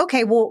going,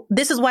 okay, well,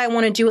 this is why I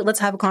want to do it. Let's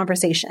have a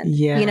conversation.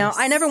 Yes.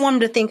 I never want him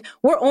to think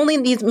we're only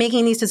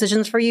making these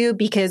decisions for you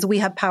because we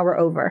have power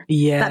over.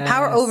 That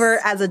power over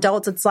as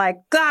adults, it's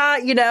like,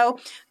 and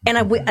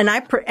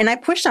I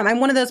push them. I'm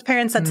one of those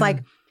parents that's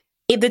like,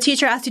 if the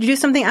teacher asks you to do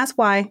something, ask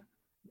why.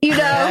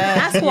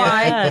 Ask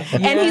why.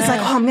 And he's like,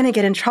 I'm going to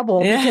get in trouble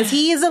because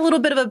he is a little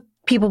bit of a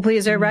people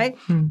pleaser, right?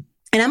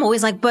 And I'm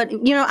always like, but,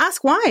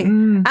 ask why.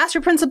 Ask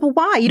your principal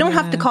why. You don't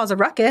have to cause a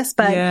ruckus,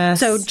 but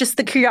so just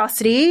the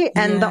curiosity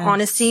and the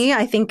honesty,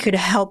 I think, could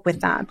help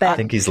with that. But I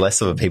think he's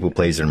less of a people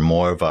pleaser and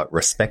more of a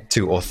respect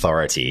to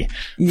authority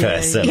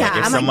person.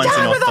 Yeah, if someone's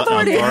in an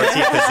authority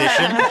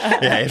position,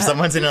 if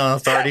someone's in an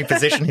authority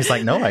position, he's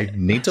like, no, I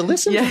need to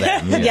listen to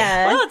them.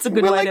 Well, that's a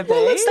good way to be.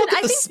 Well, let's look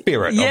at the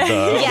spirit of what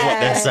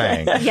they're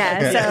saying.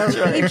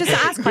 So just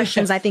ask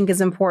questions, I think,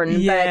 is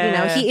important.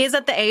 But, he is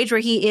at the age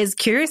where he is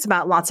curious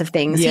about lots of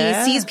things.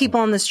 sees people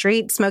on the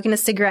street smoking a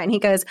cigarette and he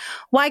goes,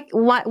 why,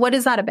 what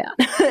is that about?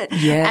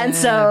 And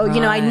so,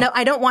 you know,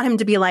 I don't want him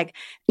to be like,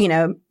 you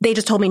know, they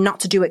just told me not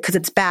to do it because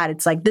it's bad.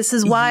 It's like, this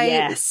is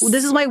why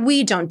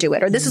we don't do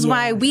it, or this is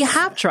why we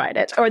have tried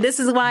it, or this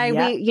is why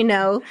we, you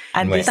know,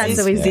 and this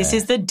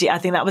is I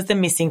think that was the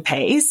missing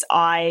piece.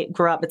 I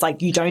grew up, it's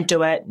like, you don't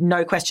do it,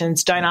 no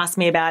questions, don't ask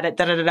me about it,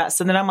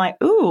 So then I'm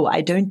like, ooh,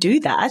 I don't do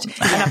that.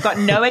 And I've got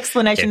no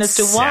explanation as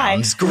to why.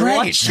 Sounds great.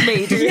 Watch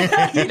me do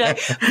it. You know,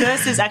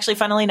 versus actually,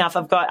 funnily enough,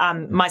 I've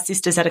got, my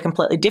sisters had a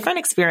completely different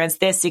experience.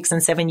 They're 6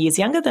 and 7 years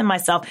younger than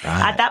myself.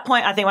 Right. At that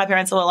point, I think my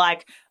parents were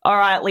like, all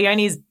right,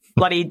 Leonie's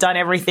bloody done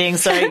everything,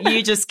 so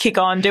you just kick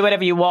on, do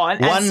whatever you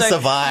want. One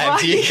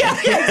survived.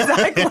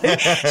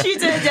 Exactly. She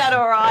turned out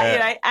all right, you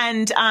know,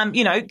 and,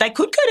 you know, they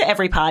could go to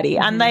every party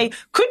and they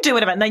could do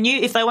whatever. And they knew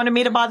if they wanted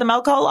me to buy them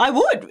alcohol, I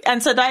would.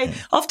 And so they'd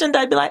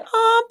be like,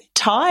 oh, I'm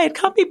tired,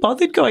 can't be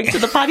bothered going to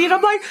the party. And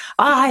I'm like,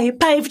 I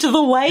paved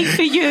the way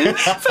for you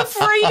for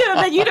freedom,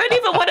 and you don't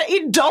even want to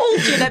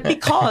indulge in it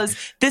because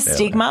the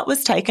stigma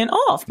was taken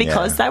off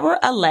because they were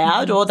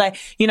allowed, or they,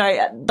 you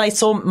know, they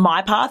saw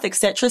my path,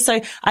 etc.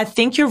 So I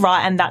think you're right.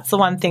 And that's the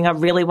one thing I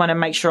really want to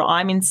make sure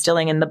I'm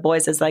instilling in the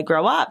boys as they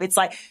grow up. It's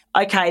like,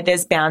 okay,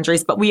 there's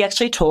boundaries, but we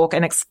actually talk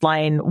and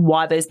explain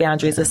why those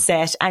boundaries are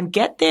set and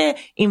get their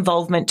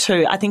involvement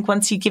too. I think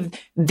once you give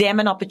them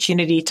an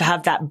opportunity to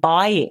have that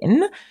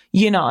buy-in,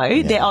 you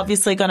know, they're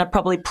obviously going to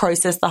probably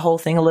process the whole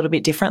thing a little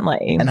bit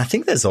differently. And I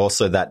think there's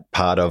also that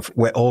part of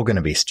we're all going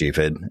to be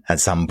stupid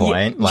at some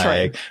point.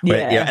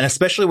 And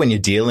especially when you're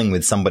dealing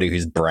with somebody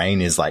whose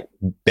brain is like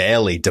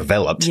barely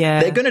developed,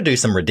 they're going to do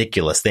some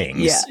ridiculous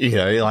things. You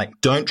know,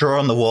 like don't draw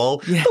on the wall.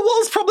 The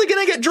wall's probably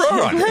going to get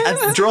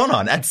drawn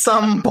on at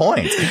some point.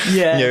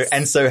 You know,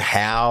 and so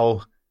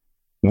how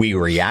we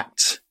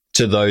react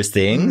to those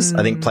things,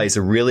 I think plays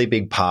a really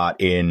big part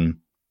in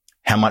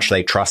how much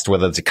they trust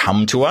whether to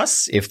come to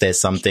us if there's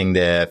something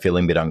they're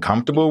feeling a bit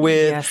uncomfortable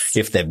with,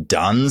 if they've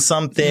done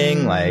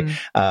something. Like,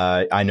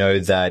 I know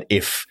that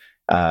if,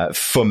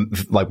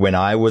 like when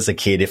I was a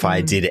kid, if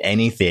I did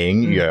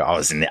anything, you know, I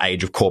was in the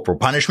age of corporal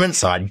punishment,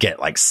 so I'd get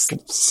like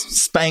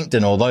spanked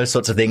and all those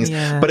sorts of things.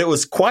 But it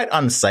was quite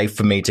unsafe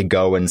for me to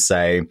go and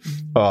say,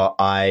 "Oh,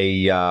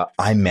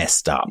 I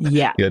messed up."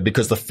 You know,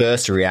 because the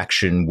first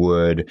reaction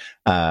would,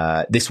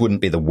 this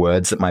wouldn't be the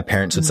words that my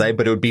parents would say,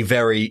 but it would be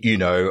very, you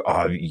know,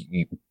 "Oh,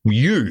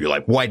 you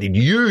like, why did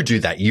you do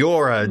that?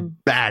 You're a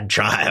bad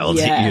child."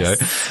 You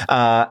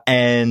know,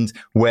 and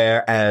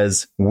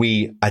whereas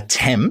we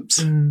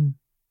attempt.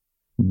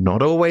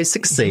 Not always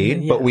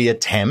succeed, but we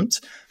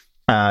attempt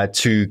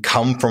to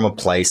come from a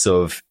place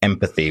of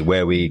empathy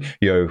where we,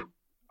 you know,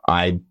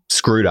 I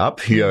screwed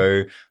up, you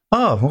know,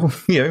 oh, well,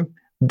 you know,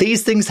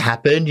 these things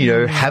happen, you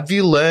know, have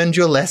you learned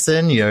your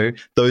lesson, you know,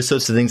 those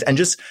sorts of things, and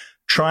just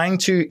trying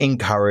to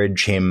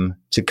encourage him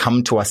to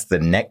come to us the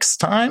next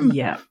time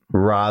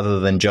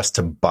rather than just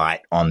to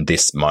bite on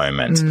this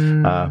moment,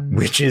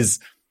 which is,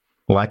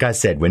 like I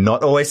said, we're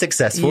not always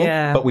successful,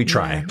 but we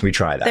try. We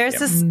try that. There's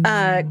this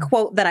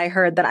quote that I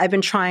heard that I've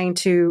been trying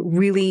to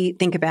really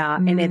think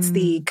about, and it's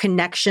the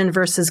connection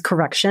versus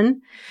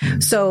correction.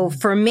 So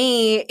for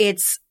me,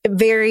 it's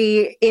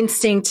very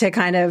instinct to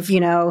kind of, you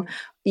know,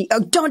 oh,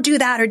 don't do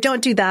that or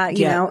don't do that,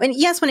 you know. And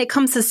yes, when it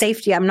comes to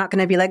safety, I'm not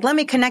going to be like, let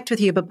me connect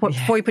with you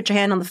before you put your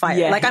hand on the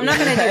fire. Like, I'm not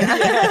going to do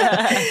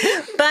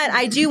that. But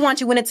I do want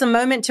to, when it's a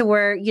moment to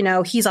where, you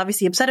know, he's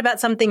obviously upset about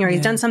something or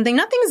he's done something,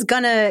 nothing's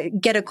going to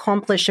get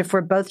accomplished if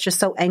we're both just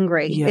so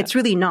angry. It's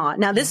really not.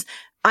 Now, this,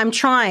 I'm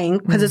trying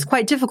because it's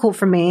quite difficult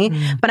for me,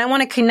 but I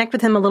want to connect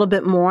with him a little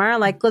bit more.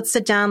 Like, let's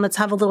sit down, let's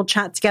have a little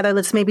chat together.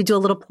 Let's maybe do a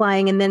little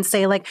playing and then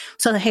say like,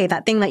 so hey,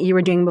 that thing that you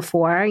were doing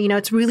before, you know,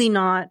 it's really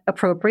not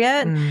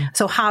appropriate.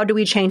 So how do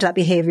we change that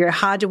behavior?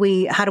 How do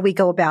we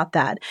go about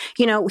that?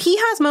 You know, he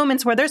has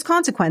moments where there's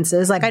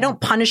consequences. Like, I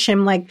don't punish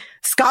him like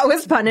Scott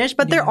was punished,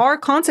 but there are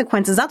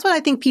consequences. That's what I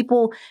think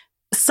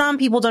some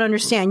people don't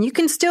understand. You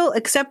can still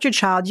accept your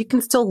child. You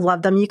can still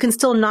love them. You can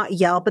still not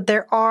yell, but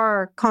there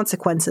are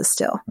consequences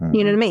still.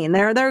 You know what I mean?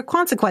 There are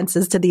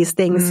consequences to these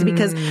things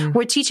because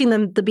we're teaching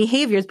them the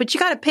behaviors, but you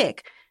got to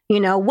pick, you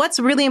know, what's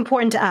really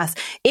important to us.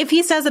 If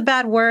he says a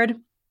bad word,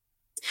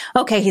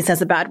 okay, he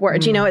says a bad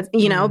word, you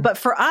know, but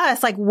for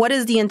us, like, what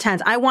is the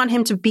intent? I want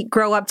him to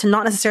grow up to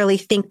not necessarily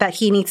think that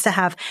he needs to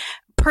have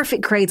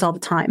perfect grades all the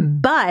time,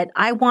 but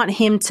I want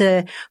him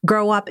to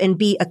grow up and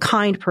be a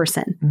kind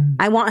person.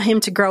 I want him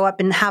to grow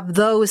up and have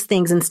those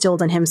things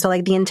instilled in him. So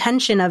like the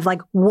intention of like,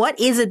 what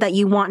is it that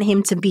you want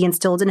him to be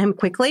instilled in him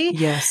quickly?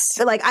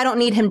 So like, I don't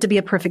need him to be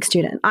a perfect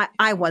student.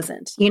 I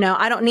wasn't, you know,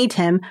 I don't need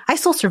him. I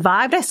still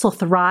survived. I still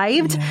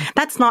thrived.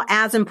 That's not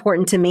as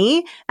important to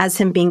me as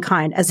him being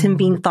kind, as him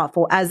being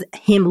thoughtful, as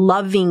him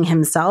loving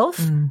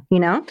himself, you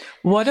know?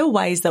 What are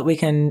ways that we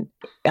can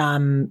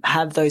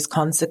have those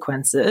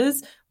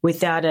consequences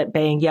without it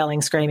being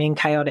yelling, screaming,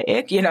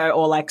 chaotic, you know,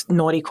 or like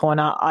naughty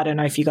corner? I don't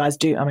know if you guys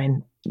do, I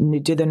mean,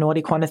 do the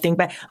naughty corner thing,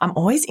 but I'm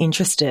always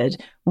interested.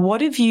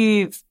 What are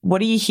you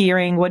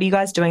hearing? What are you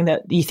guys doing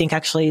that you think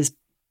actually is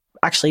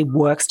actually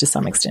works to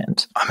some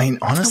extent. I mean,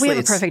 honestly, we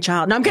have a perfect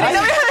child. No, I'm kidding.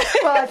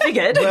 Well, I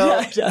figured.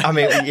 Well, I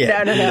mean,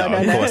 yeah, No.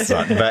 of course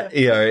not. But,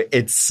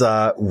 it's,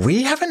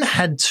 we haven't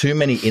had too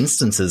many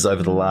instances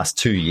over the last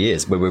 2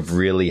 years where we've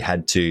really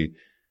had to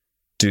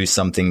do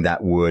something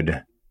that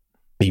would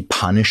be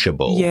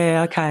punishable.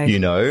 Yeah, okay.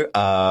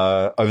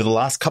 Over the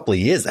last couple of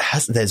years,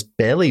 there's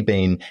barely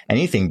been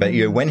anything. But,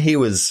 when he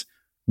was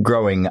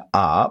growing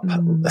up,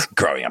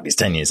 he's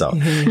 10 years old,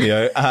 we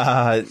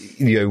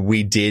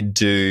did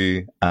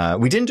do,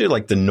 we didn't do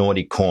like the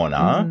naughty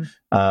corner,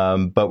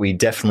 but we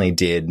definitely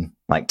did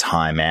like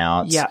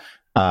timeouts. Yeah.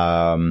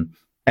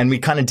 And we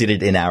kind of did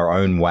it in our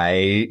own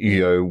way,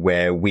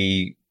 where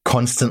we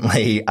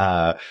constantly,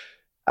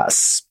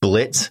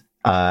 split,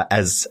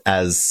 as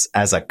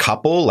a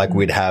couple, like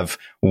we'd have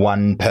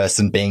one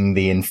person being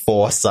the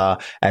enforcer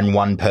and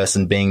one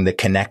person being the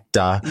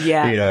connector,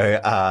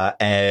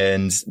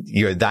 and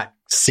that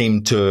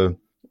seemed to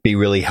be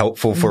really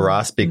helpful for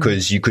us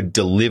because you could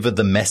deliver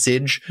the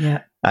message.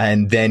 Yeah.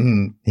 And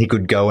then he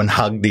could go and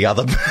hug the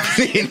other,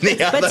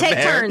 But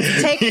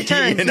take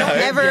turns. Don't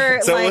ever.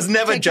 So it was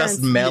never just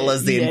turns. Mel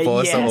as the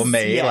enforcer or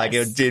me. Yes. Like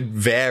it did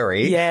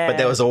vary, Yeah. but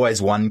there was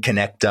always one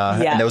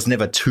connector, Yeah. and there was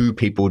never two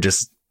people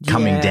just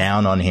coming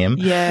down on him.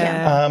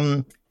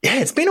 Yeah.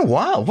 It's been a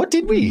while. What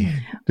did we?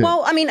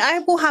 Well, I mean, I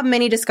will have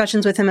many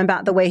discussions with him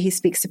about the way he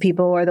speaks to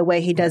people or the way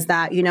he does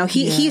that.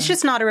 He's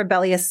just not a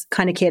rebellious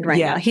kind of kid right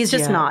now. He's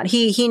just not.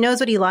 He knows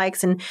what he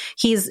likes and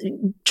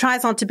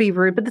tries not to be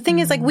rude. But the thing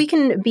is, like, we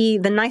can be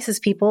the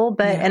nicest people,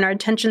 and our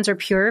intentions are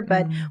pure,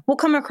 but we'll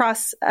come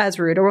across as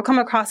rude or we'll come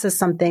across as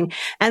something.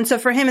 And so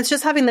for him, it's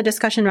just having the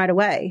discussion right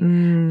away.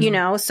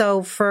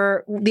 So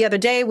for the other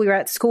day, we were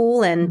at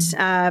school and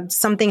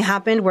something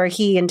happened where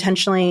he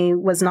intentionally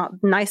was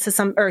not nice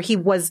to or he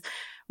was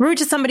rude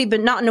to somebody, but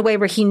not in a way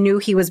where he knew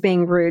he was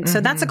being rude. So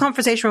that's a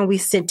conversation where we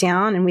sit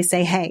down and we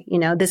say, hey,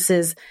 this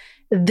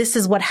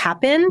is what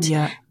happened.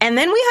 Yeah. And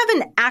then we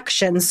have an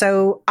action.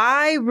 So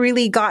I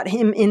really got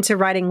him into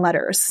writing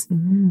letters.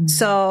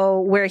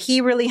 So where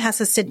he really has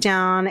to sit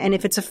down, and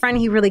if it's a friend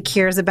he really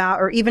cares about,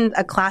 or even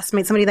a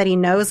classmate, somebody that he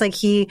knows, like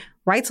he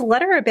writes a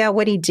letter about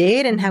what he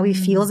did and how he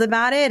feels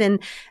about it,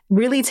 and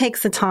really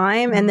takes the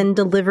time and then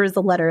delivers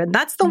the letter.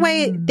 That's the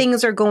way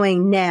things are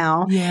going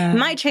now. Yeah. It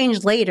might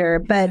change later,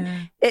 but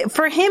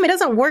for him, it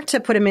doesn't work to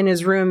put him in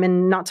his room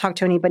and not talk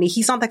to anybody.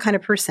 He's not that kind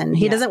of person.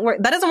 He doesn't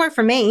work. That doesn't work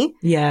for me.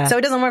 Yeah. So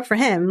it doesn't work for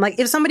him. Like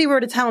if somebody were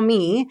to tell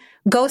me,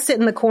 go sit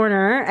in the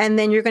corner and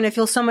then you're going to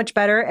feel so much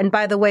better. And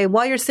by the way,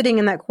 while you're sitting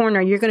in that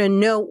corner, you're going to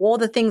know all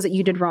the things that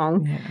you did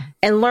wrong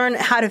and learn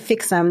how to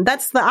fix them.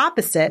 That's the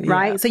opposite,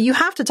 right? So you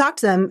have to talk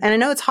to them. And I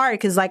know it's hard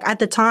because like at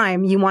the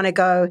time you want to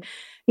go,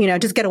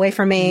 just get away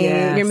from me.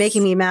 Yes. You're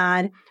making me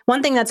mad.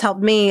 One thing that's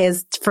helped me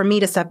is for me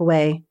to step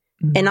away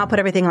and not put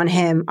everything on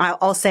him.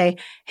 I'll say,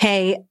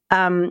 hey,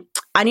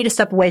 I need to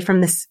step away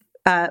from this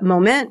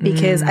moment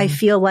because I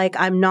feel like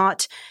I'm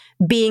not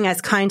being as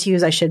kind to you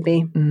as I should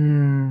be.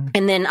 And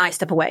then I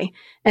step away.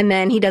 And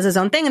then he does his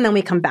own thing and then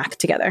we come back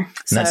together.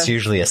 So. And that's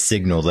usually a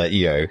signal that,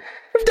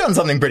 we've done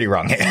something pretty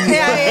wrong here.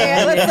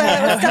 Yeah.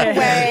 Let's step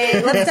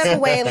away. Let's step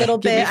away a little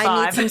bit.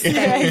 I need some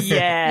space.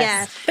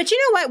 Yeah. But you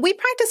know what? We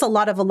practice a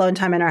lot of alone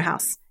time in our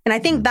house. And I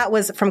think that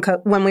was from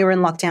when we were in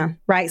lockdown,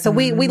 right? So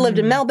we lived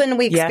in Melbourne.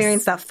 We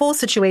experienced that full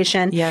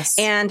situation. Yes.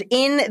 And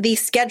in the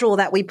schedule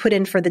that we put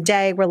in for the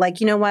day, we're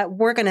like, you know what?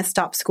 We're going to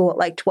stop school at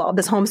like 12.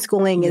 This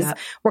homeschooling is,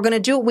 we're going to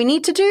do what we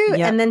need to do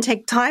and then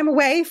take time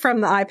away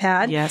from the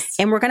iPad. Yes.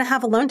 And we're going to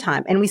have alone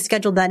time. And we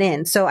scheduled that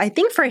in. So I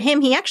think for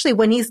him, he actually,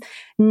 when he's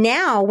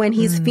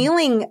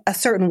feeling a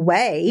certain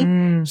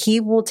way, he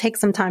will take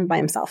some time by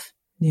himself.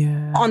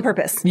 Yeah. On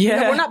purpose.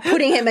 Yeah. We're not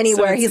putting him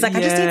anywhere. So he's like,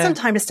 I just need some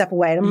time to step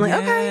away. And I'm like,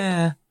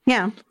 okay.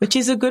 Yeah. Which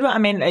is a good one. I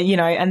mean,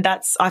 and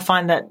I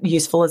find that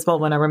useful as well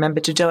when I remember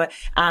to do it.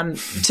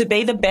 To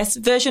be the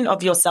best version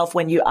of yourself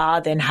when you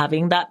are then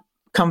having that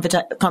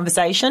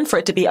conversation, for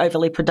it to be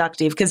overly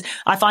productive. Because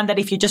I find that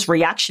if you're just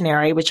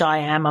reactionary, which I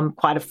am, I'm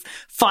quite a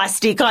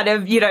feisty kind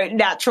of,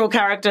 natural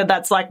character.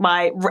 That's like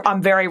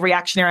I'm very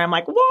reactionary. I'm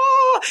like,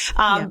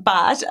 whoa.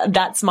 But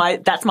that's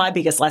my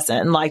biggest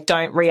lesson. Like,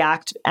 don't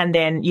react. And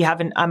then you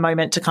have a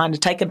moment to kind of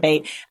take a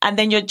beat. And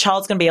then your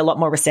child's going to be a lot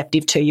more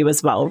receptive to you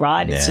as well,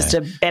 right? Yeah. It's just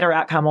a better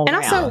outcome all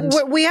around. And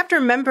also, we have to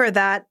remember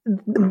that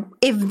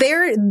if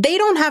they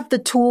don't have the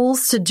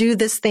tools to do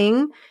this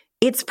thing,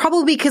 it's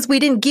probably because we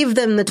didn't give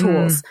them the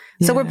tools.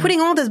 So we're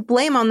putting all this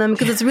blame on them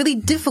because it's really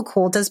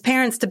difficult as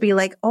parents to be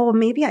like, oh,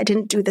 maybe I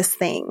didn't do this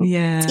thing.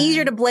 Yeah. It's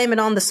easier to blame it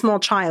on the small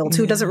child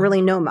who doesn't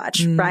really know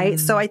much, right?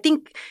 So I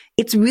think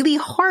it's really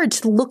hard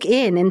to look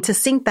in and to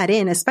sink that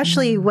in,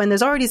 especially when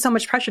there's already so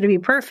much pressure to be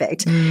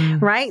perfect,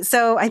 right?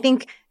 So I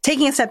think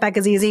taking a step back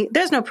is easy.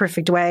 There's no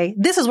perfect way.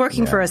 This is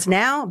working for us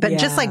now, but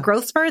just like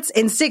growth spurts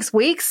in 6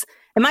 weeks,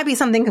 it might be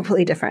something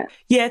completely different.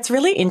 Yeah, it's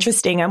really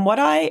interesting. And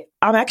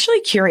I'm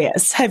actually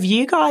curious, have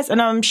you guys, and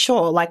I'm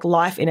sure like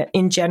life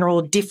in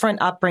general,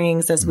 different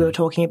upbringings as we were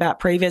talking about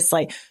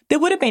previously, there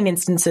would have been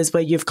instances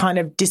where you've kind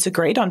of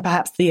disagreed on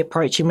perhaps the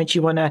approach in which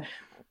you want to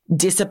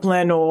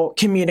discipline or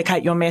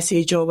communicate your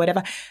message or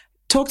whatever.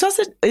 Talk to us,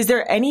 is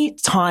there any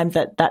time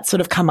that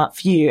sort of come up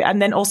for you? And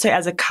then also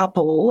as a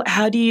couple,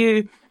 how do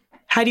you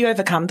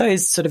overcome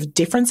those sort of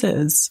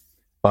differences?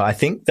 Well, I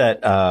think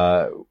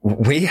that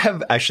we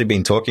have actually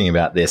been talking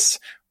about this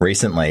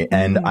recently,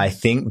 and I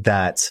think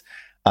that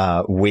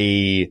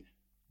we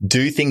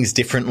do things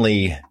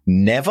differently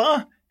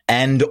never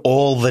and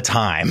all the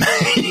time.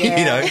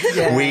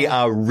 We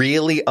are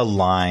really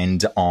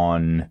aligned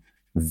on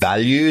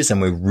values, and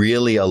we're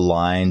really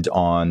aligned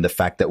on the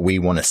fact that we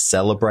want to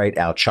celebrate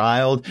our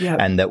child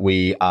and that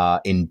we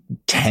are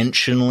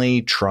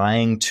intentionally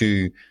trying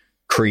to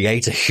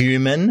create a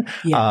human.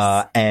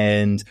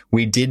 And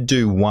we did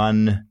do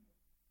one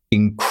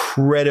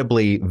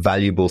incredibly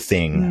valuable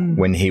thing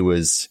when he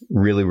was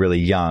really, really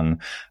young,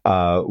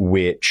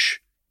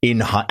 which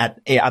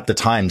at the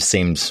time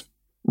seemed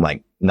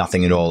like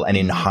nothing at all. And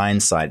in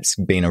hindsight, it's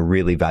been a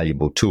really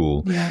valuable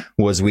tool,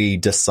 was we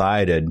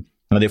decided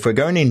that if we're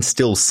going to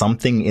instill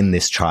something in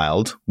this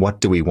child, what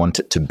do we want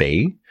it to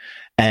be?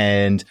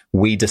 And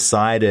we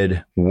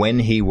decided when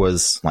he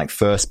was like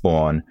first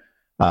born,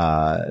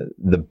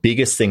 the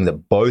biggest thing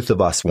that both of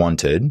us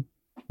wanted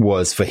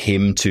was for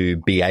him to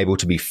be able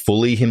to be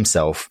fully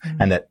himself,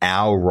 and that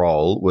our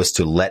role was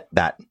to let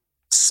that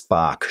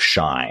spark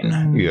shine,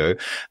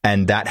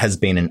 and that has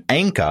been an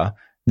anchor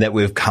that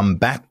we've come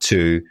back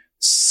to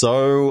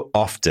so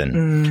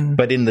often.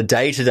 But in the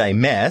day-to-day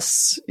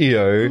mess,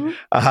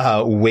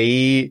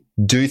 we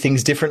do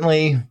things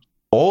differently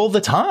all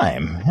the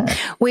time.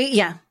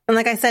 And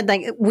like I said,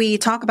 like we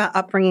talk about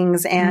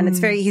upbringings, and it's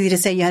very easy to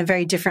say you had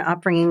very different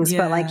upbringings,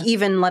 but like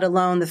even let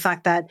alone the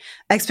fact that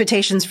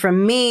expectations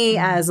from me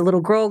as a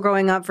little girl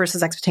growing up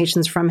versus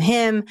expectations from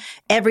him,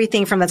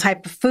 everything from the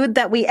type of food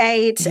that we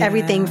ate,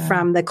 everything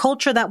from the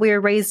culture that we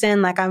were raised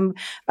in. Like I'm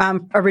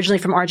originally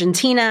from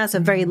Argentina, so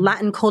very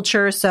Latin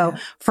culture. So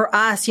for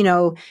us,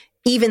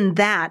 even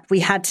that we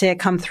had to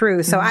come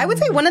through. So I would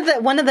say one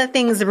of the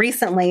things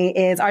recently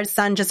is our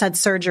son just had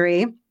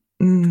surgery.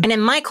 And in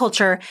my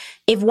culture,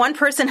 if one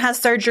person has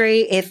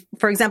surgery, if,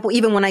 for example,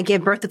 even when I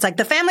give birth, it's like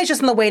the family's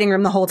just in the waiting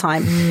room the whole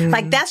time.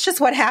 Like that's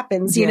just what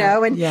happens,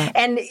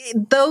 and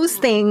those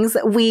things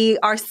we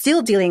are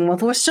still dealing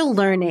with. We're still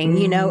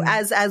learning,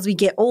 as we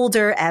get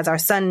older, as our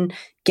son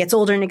gets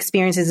older and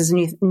experiences his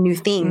new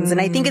things.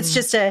 And I think it's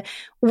just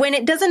when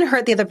it doesn't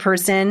hurt the other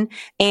person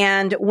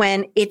and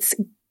when it's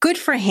good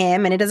for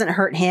him and it doesn't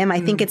hurt him, I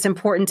think it's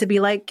important to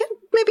be like,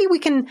 maybe we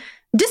can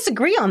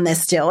disagree on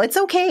this still. It's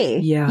okay.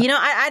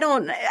 I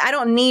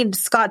don't need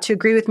Scott to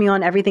agree with me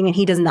on everything and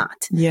he does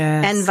not.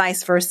 And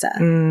vice versa.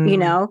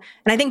 And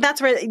I think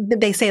that's where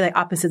they say like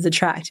opposites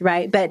attract,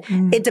 right? But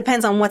it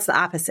depends on what's the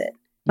opposite.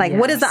 Like,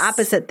 what is the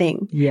opposite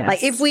thing?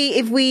 Like, if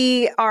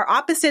we are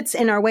opposites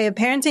in our way of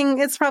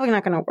parenting, it's probably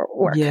not going to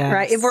work,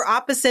 right? If we're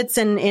opposites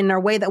in our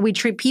way that we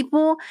treat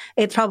people,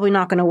 it's probably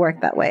not going to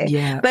work that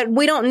way. But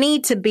we don't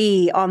need to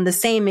be on the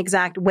same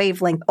exact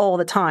wavelength all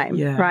the time,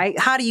 right?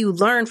 How do you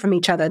learn from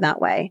each other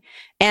that way?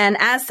 And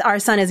as our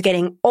son is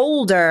getting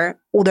older,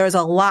 there's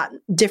a lot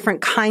different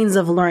kinds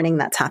of learning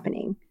that's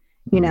happening.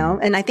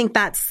 And I think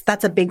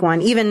that's a big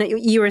one. Even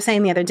you were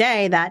saying the other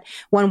day that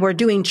when we're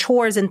doing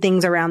chores and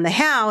things around the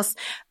house,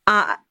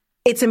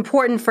 it's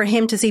important for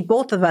him to see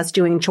both of us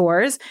doing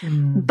chores.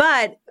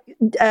 But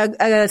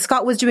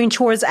Scott was doing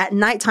chores at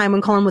nighttime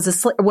when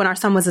our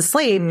son was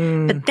asleep.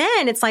 But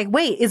then it's like,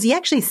 wait, is he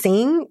actually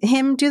seeing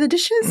him do the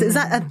dishes? Is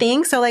that a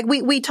thing? So like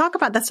we talk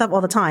about that stuff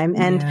all the time,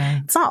 and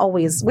it's not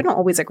always, we don't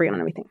always agree on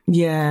everything.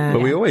 But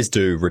we always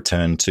do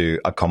return to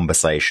a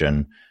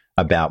conversation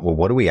about, well,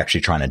 what are we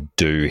actually trying to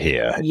do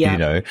here?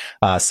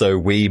 So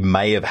we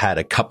may have had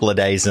a couple of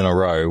days in a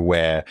row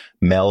where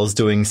Mel's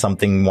doing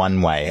something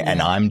one way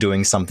and I'm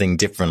doing something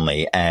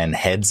differently, and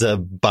heads are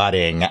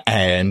butting,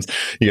 and,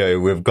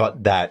 we've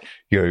got that,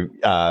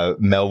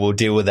 Mel will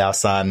deal with our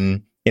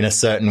son in a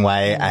certain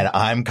way, and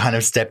I'm kind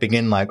of stepping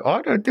in like,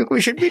 I don't think we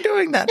should be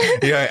doing that.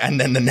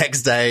 And then the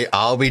next day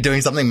I'll be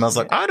doing something, Mel's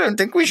like, I don't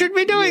think we should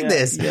be doing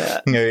this.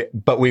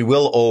 But we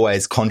will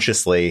always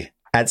consciously,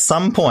 at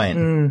some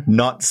point,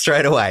 not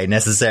straight away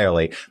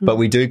necessarily, but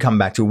we do come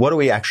back to what do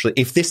we actually,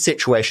 if this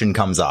situation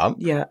comes up,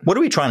 what are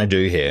we trying to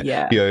do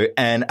here?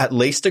 And at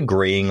least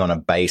agreeing on a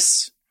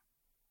base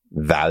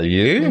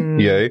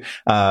value.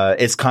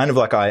 It's kind of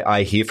like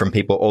I hear from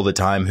people all the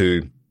time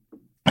who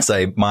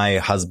say, my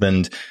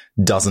husband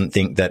doesn't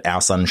think that our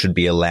son should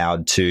be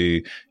allowed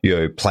to,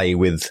 play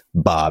with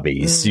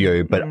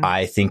Barbies, but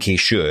I think he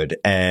should.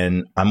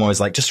 And I'm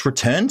always like, just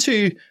return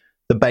to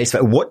the base.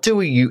 What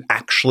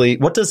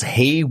does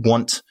he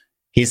want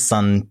his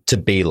son to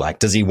be like?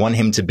 Does he want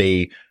him to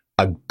be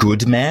a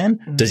good man?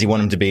 Does he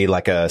want him to be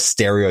like a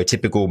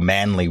stereotypical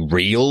manly,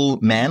 real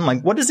man?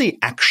 Like, what does he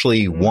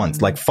actually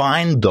want? Like,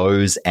 find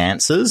those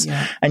answers,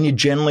 and you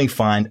generally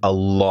find a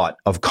lot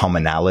of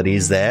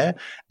commonalities there.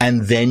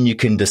 And then you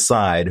can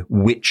decide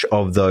which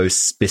of those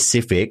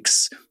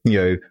specifics,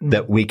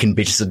 that we can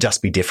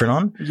just be different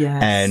on,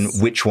 and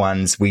which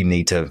ones we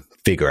need to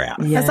figure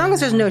out. As long as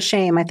there's no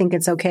shame, I think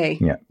it's okay.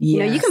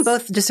 You can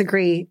both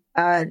disagree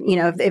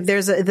If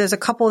there's a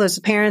couple, there's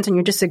parents and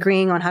you're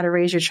disagreeing on how to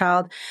raise your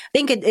child, I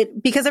think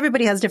it because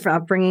everybody has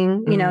different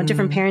upbringing,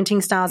 different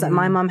parenting styles that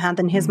my mom had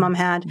than his mom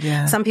had.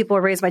 Yeah. Some people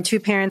are raised by two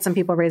parents, some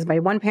people are raised by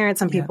one parent,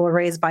 some people are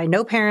raised by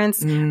no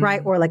parents,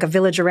 right? Or like a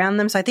village around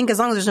them. So I think as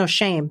long as there's no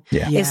shame,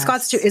 if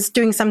Scott is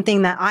doing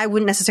something that I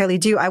wouldn't necessarily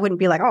do, I wouldn't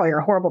be like, oh, you're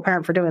a horrible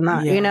parent for doing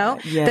that,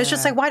 There's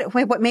just like,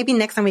 what, maybe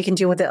next time we can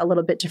deal with it a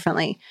little bit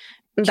differently.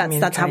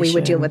 That's how we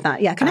would deal with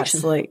that. Yeah, connection.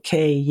 Absolute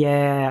key.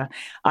 Yeah.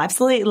 I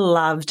absolutely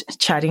loved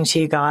chatting to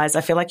you guys.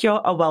 I feel like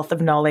you're a wealth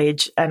of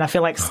knowledge. And I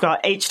feel like,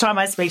 Scott, each time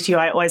I speak to you,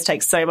 I always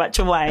take so much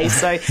away.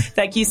 So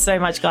thank you so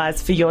much,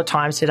 guys, for your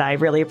time today.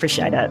 Really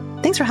appreciate it.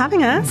 Thanks for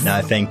having us.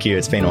 No, thank you.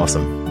 It's been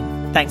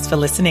awesome. Thanks for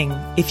listening.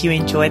 If you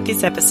enjoyed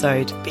this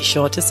episode, be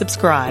sure to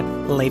subscribe,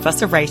 leave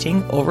us a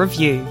rating or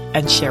review,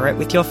 and share it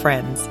with your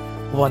friends.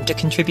 Want to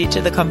contribute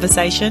to the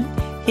conversation?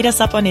 Hit us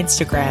up on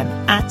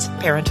Instagram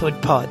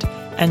 @ParenthoodPod.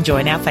 And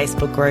join our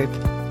Facebook group.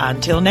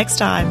 Until next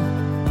time.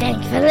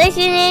 Thanks for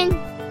listening.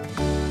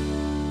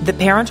 The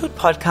Parenthood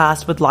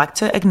Podcast would like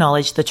to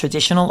acknowledge the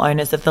traditional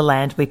owners of the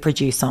land we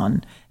produce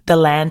on, the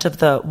land of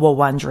the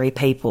Wurundjeri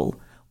people.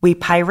 We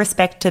pay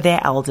respect to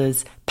their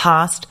elders,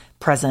 past,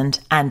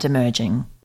 present, and emerging.